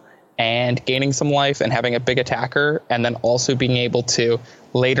 4 and gaining some life and having a big attacker, and then also being able to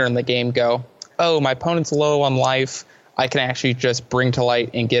later in the game go, oh, my opponent's low on life, I can actually just bring to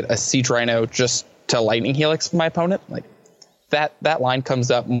light and get a Siege Rhino just to Lightning Helix my opponent. Like that line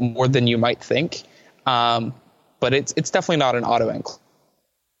comes up more than you might think, but it's definitely not an auto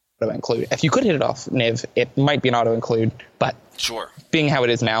include. If you could hit it off Niv, it might be an auto include, but being how it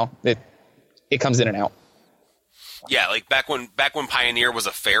is now, it comes in and out. Yeah, like back when Pioneer was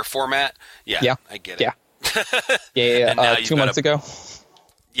a fair format. Yeah, I get it. Yeah. 2 months ago.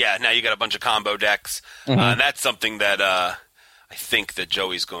 Yeah, now you got a bunch of combo decks, and that's something that I think that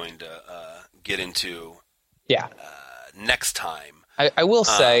Joey's going to get into. Next time. I will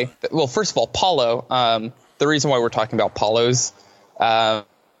say, well, first of all, Paulo. The reason why we're talking about Paulo's talking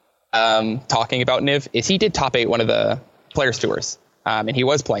about Niv is he did top 8 one of the Players Tours, and he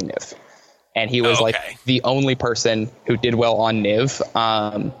was playing Niv. And he was like the only person who did well on Niv.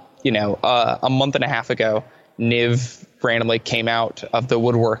 A month and a half ago, Niv randomly came out of the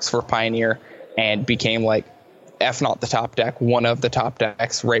woodworks for Pioneer and became like, if not the top deck, one of the top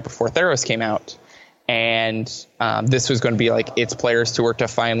decks right before Theros came out. And this was going to be like its Players Tour to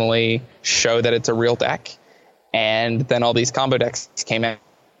finally show that it's a real deck. And then all these combo decks came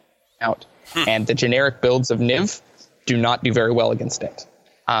out. And the generic builds of Niv do not do very well against it.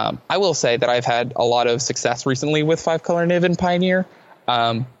 I will say that I've had a lot of success recently with 5-color Niv and Pioneer,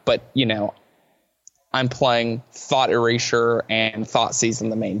 but, you know, I'm playing Thought Erasure and Thoughtseize in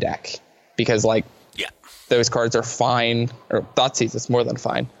the main deck because, like, those cards are fine, or Thoughtseize is more than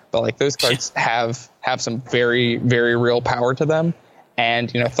fine, but, like, those cards have some very, very real power to them,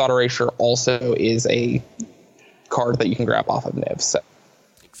 and, you know, Thought Erasure also is a card that you can grab off of Niv. So.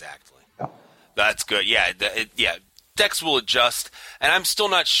 Exactly. That's good. Yeah, decks will adjust, and I'm still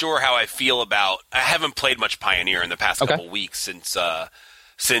not sure how I feel about. I haven't played much Pioneer in the past couple weeks since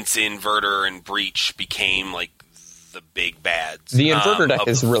Inverter and Breach became like the big bads. The Inverter deck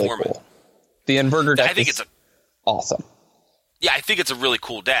is really cool. The Inverter deck is awesome. Yeah, I think it's a really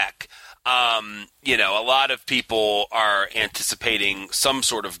cool deck. You know, a lot of people are anticipating some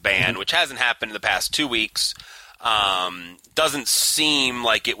sort of ban, which hasn't happened in the past 2 weeks. Doesn't seem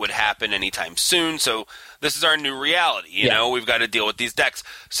like it would happen anytime soon, so this is our new reality. You know, we've got to deal with these decks.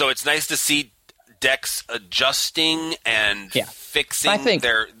 So it's nice to see decks adjusting and fixing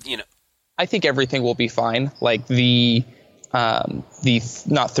their, you know. I think everything will be fine. Like the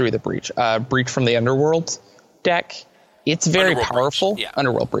not through the Breach, Breach from the Underworld deck. It's very powerful.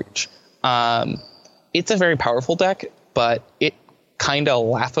 Underworld Breach. It's a very powerful deck, but it kind of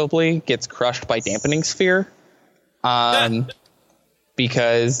laughably gets crushed by Dampening Sphere.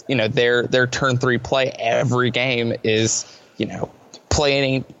 Because, you know, their turn 3 play every game is, you know,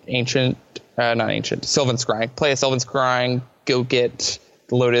 play an Sylvan Scrying. Play a Sylvan Scrying, go get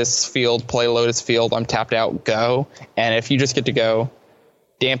Lotus Field, play Lotus Field, I'm tapped out, go. And if you just get to go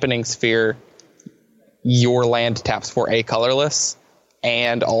Dampening Sphere, your land taps for a colorless.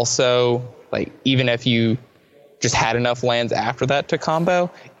 And also, like, even if you just had enough lands after that to combo,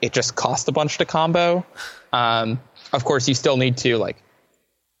 it just cost a bunch to combo. Of course, you still need to, like,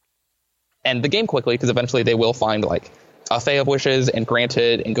 end the game quickly, because eventually they will find, like, a Fae of Wishes and grant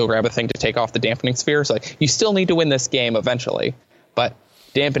it and go grab a thing to take off the Dampening Sphere. So like, you still need to win this game eventually, but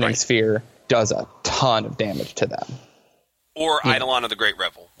Dampening Sphere does a ton of damage to them. Or Eidolon of the Great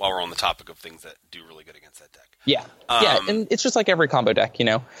Revel, while we're on the topic of things that do really good against that deck. Yeah. And it's just like every combo deck, you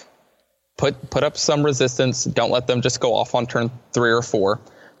know. Put up some resistance. Don't let them just go off on turn 3 or 4.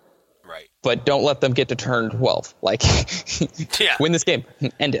 Right. But don't let them get to turn 12. Like, win this game.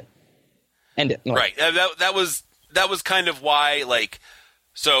 End it. Like, right. That was kind of why, like,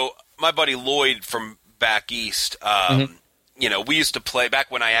 so my buddy Lloyd from back east, you know, we used to play, back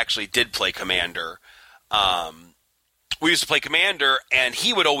when I actually did play Commander, we used to play Commander, and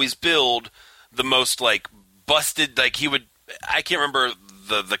he would always build the most, like, busted, like, I can't remember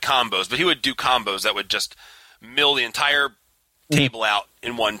the combos, but he would do combos that would just mill the entire table out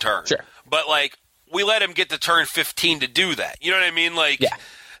in one turn. Sure. But, like, we let him get to turn 15 to do that. You know what I mean? Like,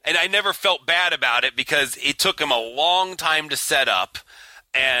 and I never felt bad about it because it took him a long time to set up,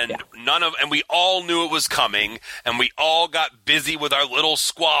 and and we all knew it was coming, and we all got busy with our little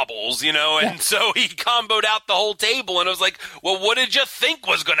squabbles, you know, and so he comboed out the whole table, and I was like, well, what did you think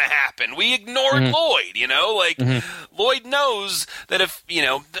was going to happen? We ignored Lloyd, you know, like, Lloyd knows that if, you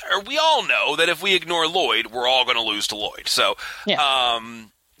know, or we all know that if we ignore Lloyd, we're all going to lose to Lloyd. So, you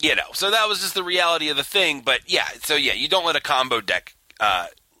know, so that was just the reality of the thing, but you don't let a combo deck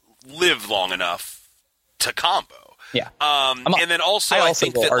live long enough to combo. Yeah. And then also, I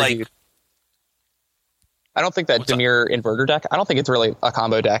think that, like, I don't think that Dimir Inverter deck, I don't think it's really a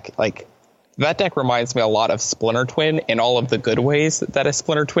combo deck. Like, that deck reminds me a lot of Splinter Twin in all of the good ways that a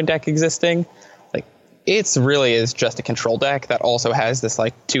Splinter Twin deck existing. Like, it's really is just a control deck that also has this,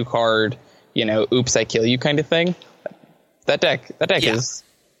 like, 2-card, you know, oops, I kill you kind of thing. That deck is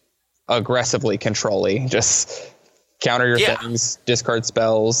aggressively control-y. Just counter your things, discard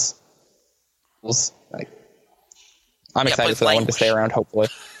spells. Like, I'm excited for that one to stay around, hopefully.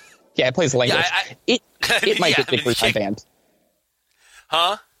 Yeah, it plays Languish. It might get Dig Through Time banned.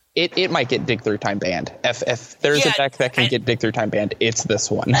 Huh? It might get Dig Through Time banned. If there's a deck that can get Dig Through Time banned, it's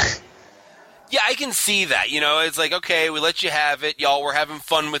this one. Yeah, I can see that. You know, it's like, okay, we let you have it. Y'all were having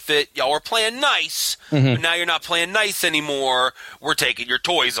fun with it. Y'all were playing nice. But now you're not playing nice anymore. We're taking your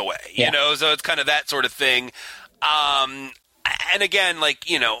toys away. You know, so it's kind of that sort of thing. And again, like,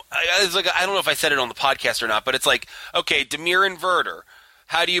 you know, it's like, I don't know if I said it on the podcast or not, but it's like, okay, Dimir Inverter,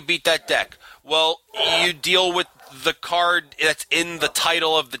 how do you beat that deck? Well, you deal with the card that's in the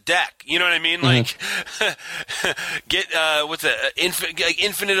title of the deck. You know what I mean? Like, get what's it?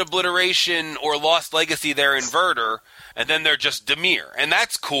 Infinite Obliteration or Lost Legacy. Their Inverter, and then they're just Dimir, and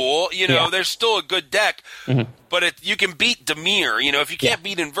that's cool. You know, there's still a good deck, but you can beat Dimir. You know, if you can't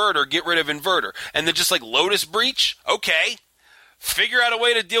beat Inverter, get rid of Inverter, and then just like Lotus Breach. Okay, figure out a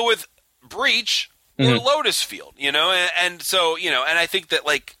way to deal with Breach or Lotus Field. You know, and so, you know, and I think that,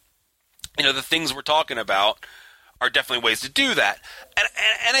 like, you know, the things we're talking about are definitely ways to do that.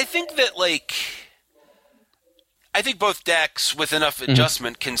 And I think that, like, I think both decks with enough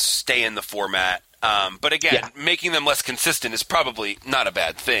adjustment can stay in the format. But again, making them less consistent is probably not a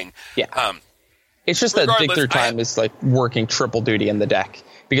bad thing. Yeah. It's just that Dig Through Time is like working triple duty in the deck.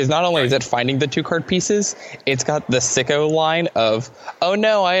 Because not only is it finding the 2-card pieces, it's got the sicko line of, oh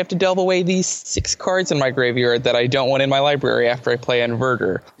no, I have to delve away these 6 cards in my graveyard that I don't want in my library after I play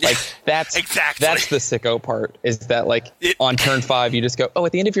Inverter. Like, that's that's the sicko part, is that, like, on turn 5, you just go, oh,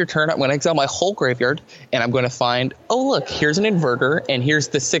 at the end of your turn, I'm going to exile my whole graveyard, and I'm going to find, oh, look, here's an Inverter, and here's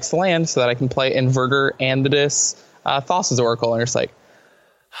the 6th land so that I can play Inverter and this Thassa's Oracle. And it's like,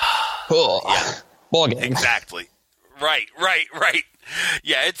 cool. Ball game. Exactly. Right.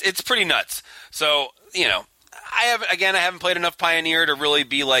 Yeah, it's pretty nuts. So, you know, I haven't played enough Pioneer to really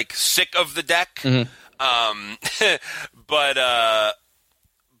be, like, sick of the deck. But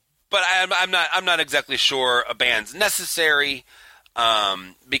I'm not exactly sure a ban's necessary,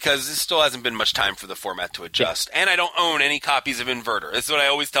 because it still hasn't been much time for the format to adjust. And I don't own any copies of Inverter. This is what I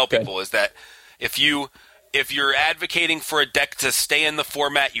always tell people, is that if you're advocating for a deck to stay in the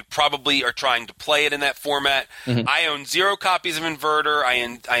format, you probably are trying to play it in that format. I own 0 copies of Inverter.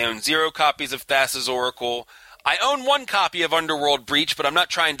 I own 0 copies of Thassa's Oracle. I own 1 copy of Underworld Breach, but I'm not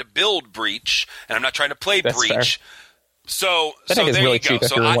trying to build Breach, and I'm not trying to play Breach. Fair. So there really you go.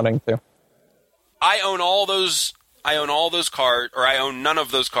 If you're wanting to. I own all those. I own all those cards, or I own none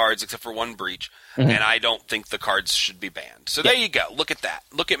of those cards except for 1 Breach, and I don't think the cards should be banned. So there you go. Look at that.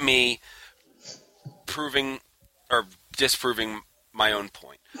 Look at me proving or disproving my own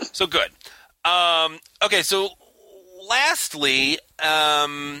point. So good. Okay, so lastly,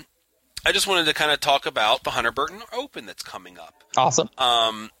 I just wanted to kind of talk about the Hunter Burton Open that's coming up. Awesome.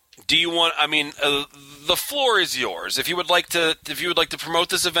 Do you want? I mean, the floor is yours. If you would like to promote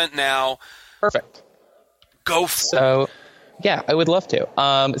this event now, perfect. Go for it. So, yeah, I would love to.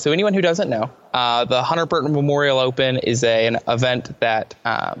 So anyone who doesn't know, the Hunter Burton Memorial Open is an event that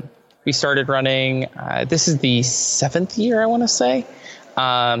we started running. This is the 7th year, I want to say,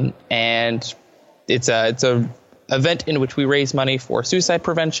 and it's a event in which we raise money for suicide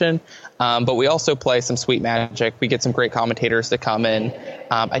prevention, but we also play some sweet magic. We get some great commentators to come in.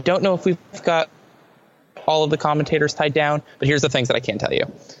 I don't know if we've got all of the commentators tied down, but here's the things that I can tell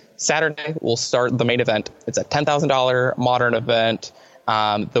you. Saturday, we'll start the main event. It's a $10,000 modern event.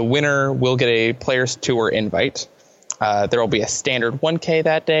 The winner will get a Players Tour invite. There will be a standard 1K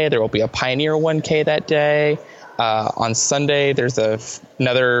that day. There will be a Pioneer 1K that day. On Sunday, there's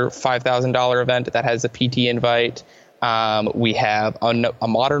another $5,000 event that has a PT invite. We have a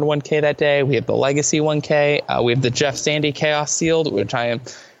modern 1K that day. We have the Legacy 1K. We have the Jeff Sandy Chaos Sealed, which I am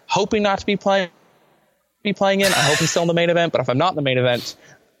hoping not to be playing in. I hope I'm still in the main event, but if I'm not in the main event,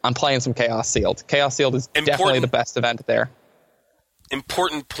 I'm playing some Chaos Sealed. Chaos Sealed is definitely the best event there.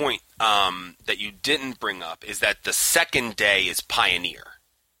 Important point that you didn't bring up is that the second day is Pioneer.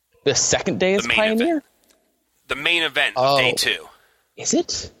 The second day is Pioneer? Event. The main event of day 2. Is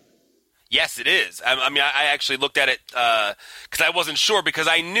it? Yes, it is. I mean, I actually looked at it because I wasn't sure, because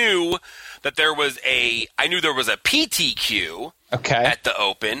I knew that there was a PTQ at the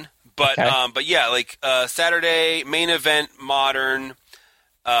Open, but yeah, like Saturday main event modern,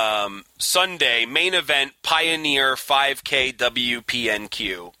 Sunday main event Pioneer 5K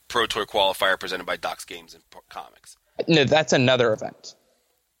WPNQ Pro Tour qualifier presented by Docs Games and Comics. No, that's another event.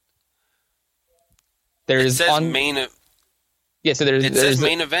 There's it says main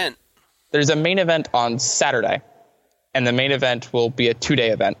event. There's a main event on Saturday, and the main event will be a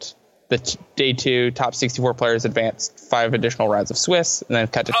 2-day event. The day 2 top 64 players advance 5 additional rounds of Swiss, and then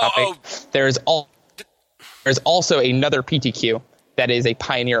cut to top 8. There's also another PTQ that is a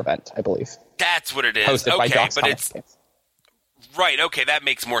Pioneer event, I believe. That's what it is. Hosted by Docs but Comics. Right. Okay, that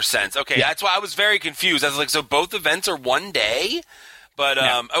makes more sense. Okay, that's why I was very confused. I was like, so both events are one day? But,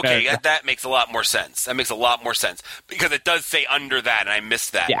 no. That makes a lot more sense. That makes a lot more sense. Because it does say under that, and I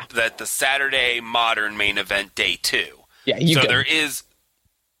missed that. Yeah. That the Saturday modern main event, day 2. Yeah, so there is...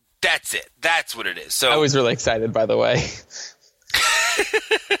 That's it. That's what it is. So I was really excited, by the way.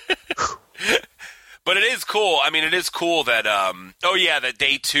 But it is cool. I mean, it is cool that... that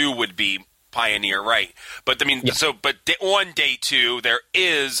day 2 would be Pioneer, right. But, I mean, but on day 2, there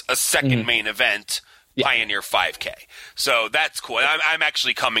is a second main event... Pioneer 5K. So that's cool. I'm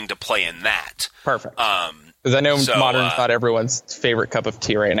actually coming to play in that. Perfect. Because I know Modern's not everyone's favorite cup of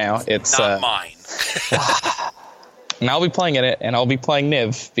tea right now. It's not mine. And I'll be playing in it, and I'll be playing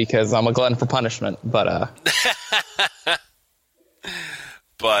Niv because I'm a glutton for punishment. But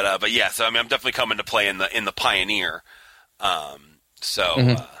but yeah. So I mean, I'm definitely coming to play in the Pioneer.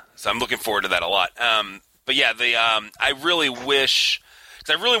 So I'm looking forward to that a lot. But yeah, I really wish.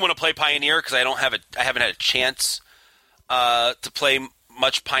 Because I really want to play Pioneer because I haven't had a chance to play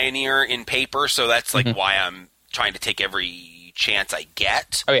much Pioneer in paper, so that's like why I'm trying to take every chance I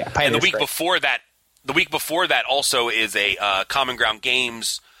get. Oh yeah, Pioneer's and the week great. before that also is a Common Ground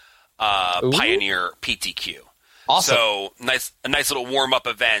Games Pioneer PTQ. Awesome. So a nice little warm up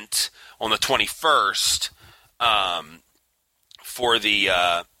event on the 21st for the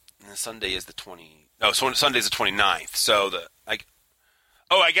Sunday is the 20. Oh, so Sunday's the 29th. So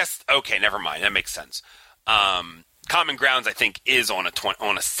I guess okay. Never mind. That makes sense. Common Grounds, I think, is on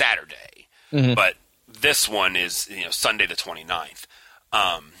a Saturday, but this one is Sunday the 29th,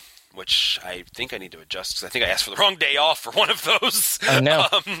 which I think I need to adjust because I think I asked for the wrong day off for one of those. Oh no!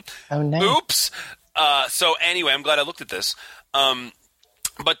 Oh no! Oops. So anyway, I'm glad I looked at this.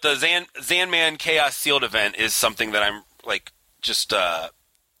 But the Zanman Chaos Sealed event is something that I'm like just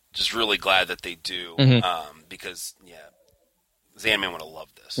really glad that they do because Zanman would have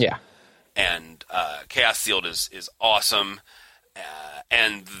loved this. Yeah. And Chaos Sealed is awesome.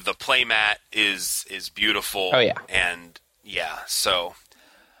 And the playmat is beautiful. Oh, yeah. And, yeah, so...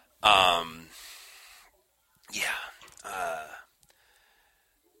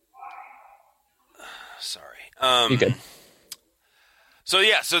 sorry. You good.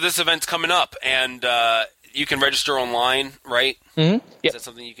 So this event's coming up, and you can register online, right? Mm-hmm. Yep. Is that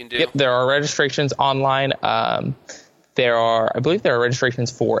something you can do? Yep, there are registrations online. I believe there are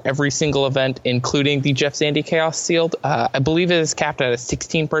registrations for every single event, including the Jeff Zandy Chaos Sealed. I believe it is capped at a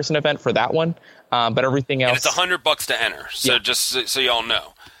 16-person event for that one, but everything else... And it's $100 to enter, so just so y'all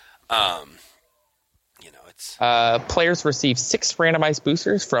know. It's... Players receive 6 randomized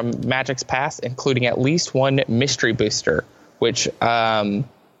boosters from Magic's Pass, including at least 1 mystery booster, which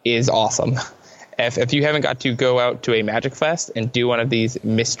is awesome. If you haven't got to go out to a Magic Fest and do one of these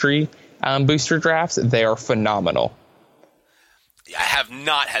mystery booster drafts, they are phenomenal. I have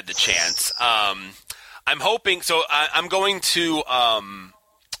not had the chance. I'm hoping. So I'm going to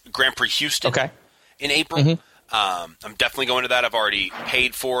Grand Prix Houston in April. Mm-hmm. I'm definitely going to that. I've already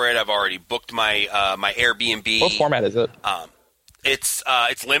paid for it. I've already booked my my Airbnb. What format is it? It's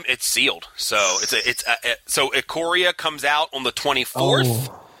sealed. So so Ikoria comes out on the 24th,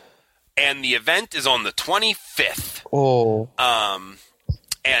 and the event is on the 25th. Oh.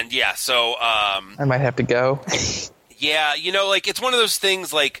 And yeah, so I might have to go. Yeah, like it's one of those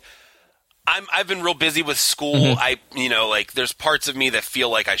things. Like I've been real busy with school. Mm-hmm. Like there's parts of me that feel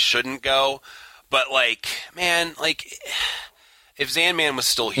like I shouldn't go. But, like, man, like, if Zanman was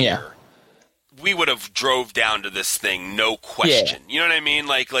still here, we would have drove down to this thing, no question. Yeah. You know what I mean?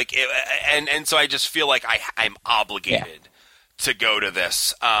 And so I just feel like I'm obligated to go to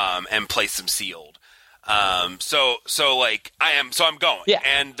this and play some sealed. So I'm going. Yeah.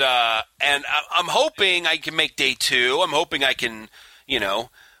 And I'm hoping I can make day 2. I'm hoping I can,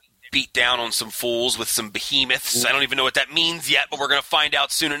 beat down on some fools with some behemoths. I don't even know what that means yet, but we're going to find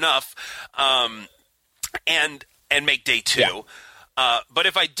out soon enough. And make day 2. Yeah. But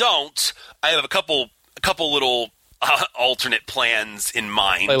if I don't, I have a couple little alternate plans in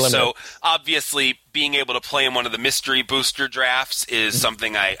mind. So obviously, being able to play in one of the mystery booster drafts is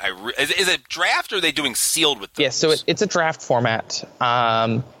something is it draft or are they doing sealed with those? Yeah, so it's a draft format.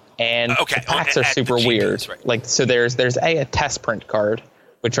 And the packs are super weird. Right. Like, so there's a test print card,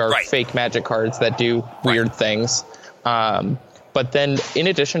 which are fake Magic cards that do weird things. But then in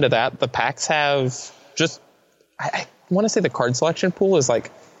addition to that, the packs have just, I want to say the card selection pool is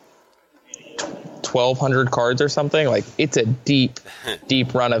like 1,200 cards or something. Like, it's a deep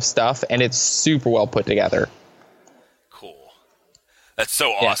run of stuff, and it's super well put together. Cool. That's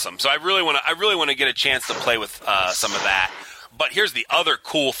so awesome. So I really want to get a chance to play with some of that. But here's the other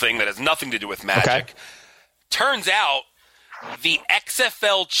cool thing that has nothing to do with Magic. Okay. Turns out the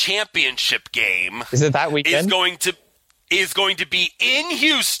XFL Championship game is it that weekend? Is going to be in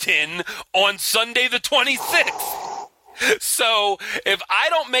Houston on Sunday the 26th. So if I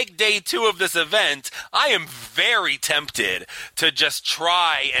don't make day 2 of this event, I am very tempted to just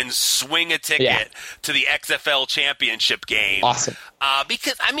try and swing a ticket to the XFL Championship game. Awesome.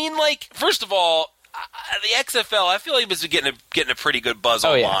 Because, I mean, like, first of all, the XFL, I feel like this is getting a pretty good buzz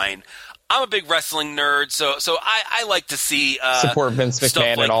online. Yeah. I'm a big wrestling nerd, so I like to see support Vince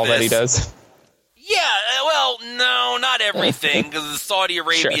McMahon and all that he does. Yeah, well, no, not everything, because the Saudi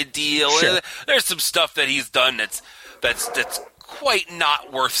Arabia deal. Sure. There's some stuff that he's done that's quite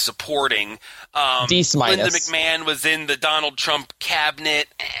not worth supporting. Linda McMahon was in the Donald Trump cabinet.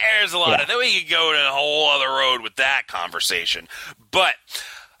 There's a lot of that. We could go to a whole other road with that conversation, but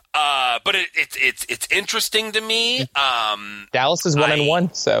it's interesting to me. Dallas is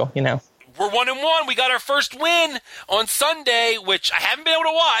 1-1, so we're 1-1. We got our first win on Sunday, which I haven't been able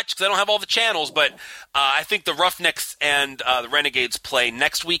to watch because I don't have all the channels. But I think the Roughnecks and the Renegades play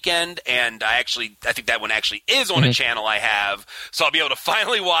next weekend, and I think that one actually is on a channel I have, so I'll be able to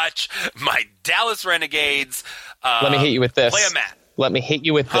finally watch my Dallas Renegades. Let me hit you with this. Play a mat. Let me hit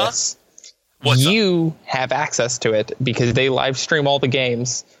you with this. What's you up? Have access to it because they live stream all the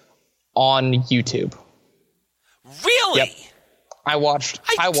games on YouTube. Really? Yep. I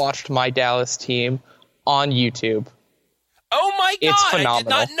watched my Dallas team on YouTube. Oh my god! It's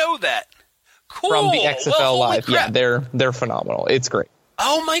phenomenal. I did not know that. Cool. From the XFL Live, crap. they're phenomenal. It's great.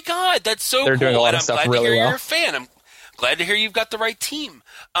 Oh my god, that's so cool. They're doing a lot of stuff really well. I'm glad to hear you're a fan. I'm glad to hear you've got the right team.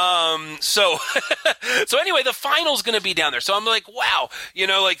 So anyway, the final's going to be down there. So I'm like, wow,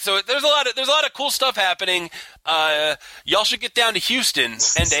 so there's a lot of cool stuff happening. Y'all should get down to Houston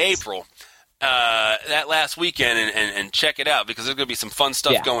end of April. That last weekend and check it out because there's going to be some fun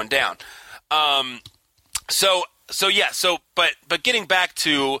stuff going down. But getting back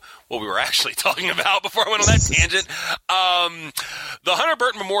to what we were actually talking about before I went on that tangent, the Hunter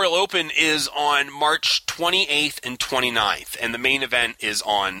Burton Memorial Open is on March 28th and 29th, and the main event is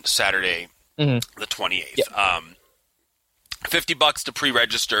on Saturday, the 28th. Yep. $50 to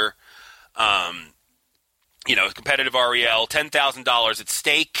pre-register. Competitive REL, $10,000 at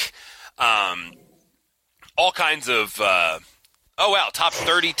stake. All kinds of top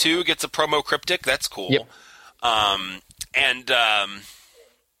 32 gets a promo cryptic. That's cool. Yep.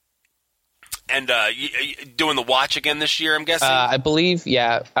 Doing the watch again this year, I'm guessing. I believe,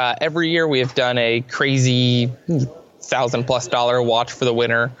 every year we have done a crazy $1,000+ watch for the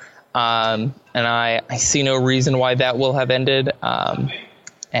winner, and I see no reason why that will have ended.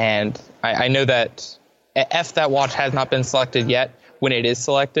 And I know that that watch has not been selected yet. when it is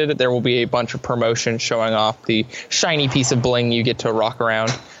selected, there will be a bunch of promotions showing off the shiny piece of bling you get to rock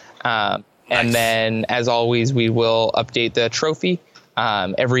around. And then, as always, we will update the trophy.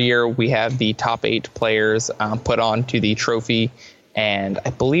 Every year we have the top 8 players put onto the trophy. And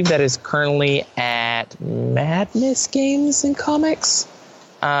I believe that is currently at Madness Games and Comics.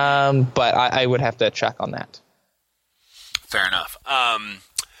 But I would have to check on that. Fair enough.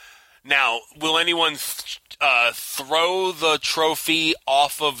 Now, will anyone throw the trophy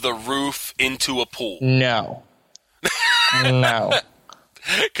off of the roof into a pool? No. No.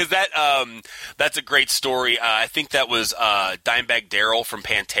 Because that's a great story. I think that was Dimebag Darrell from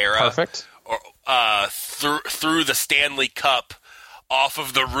Pantera. Perfect. Or threw the Stanley Cup off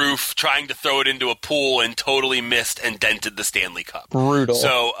of the roof, trying to throw it into a pool, and totally missed and dented the Stanley Cup. Brutal.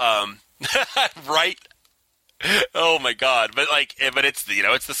 So, right? Oh my God! But it's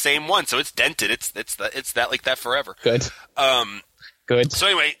it's the same one, so it's dented. It's that like that forever. Good. Good. So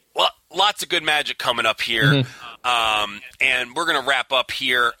anyway, lots of good Magic coming up here, and we're gonna wrap up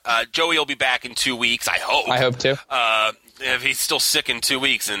here. Joey will be back in 2 weeks. I hope. I hope too. If he's still sick in 2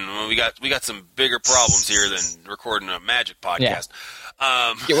 weeks, and we got some bigger problems here than recording a Magic podcast.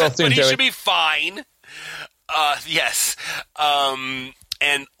 Yeah. Get well soon, but he Joey. should be fine. Yes.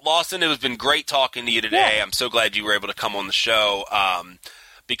 And Lawson, it has been great talking to you today. Yeah. I'm so glad you were able to come on the show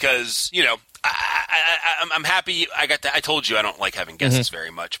because I'm happy. I told you I don't like having guests very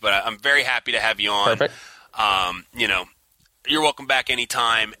much, but I'm very happy to have you on. Perfect. You're welcome back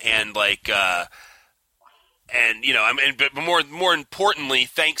anytime, and but more importantly,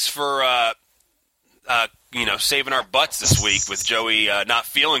 thanks for saving our butts this week with Joey not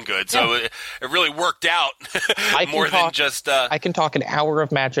feeling good. So it really worked out more than just. I can talk an hour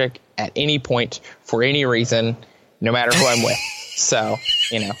of Magic at any point for any reason, no matter who I'm with. So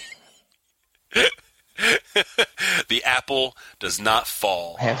the apple does not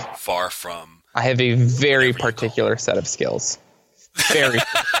fall far from. I have a very particular set of skills. Very.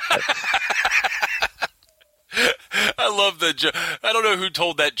 I love the joke. I don't know who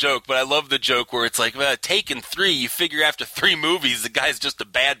told that joke, but I love the joke where it's like, Taken 3, you figure after 3 movies, the guy's just a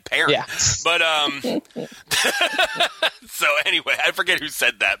bad parent. Yeah. But, so anyway, I forget who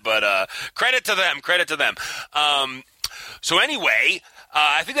said that, but credit to them. So anyway,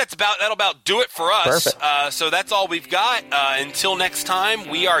 I think that'll about do it for us. Perfect. So that's all we've got. Until next time,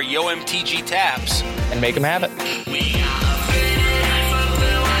 we are YMTG Taps. And make them have it. We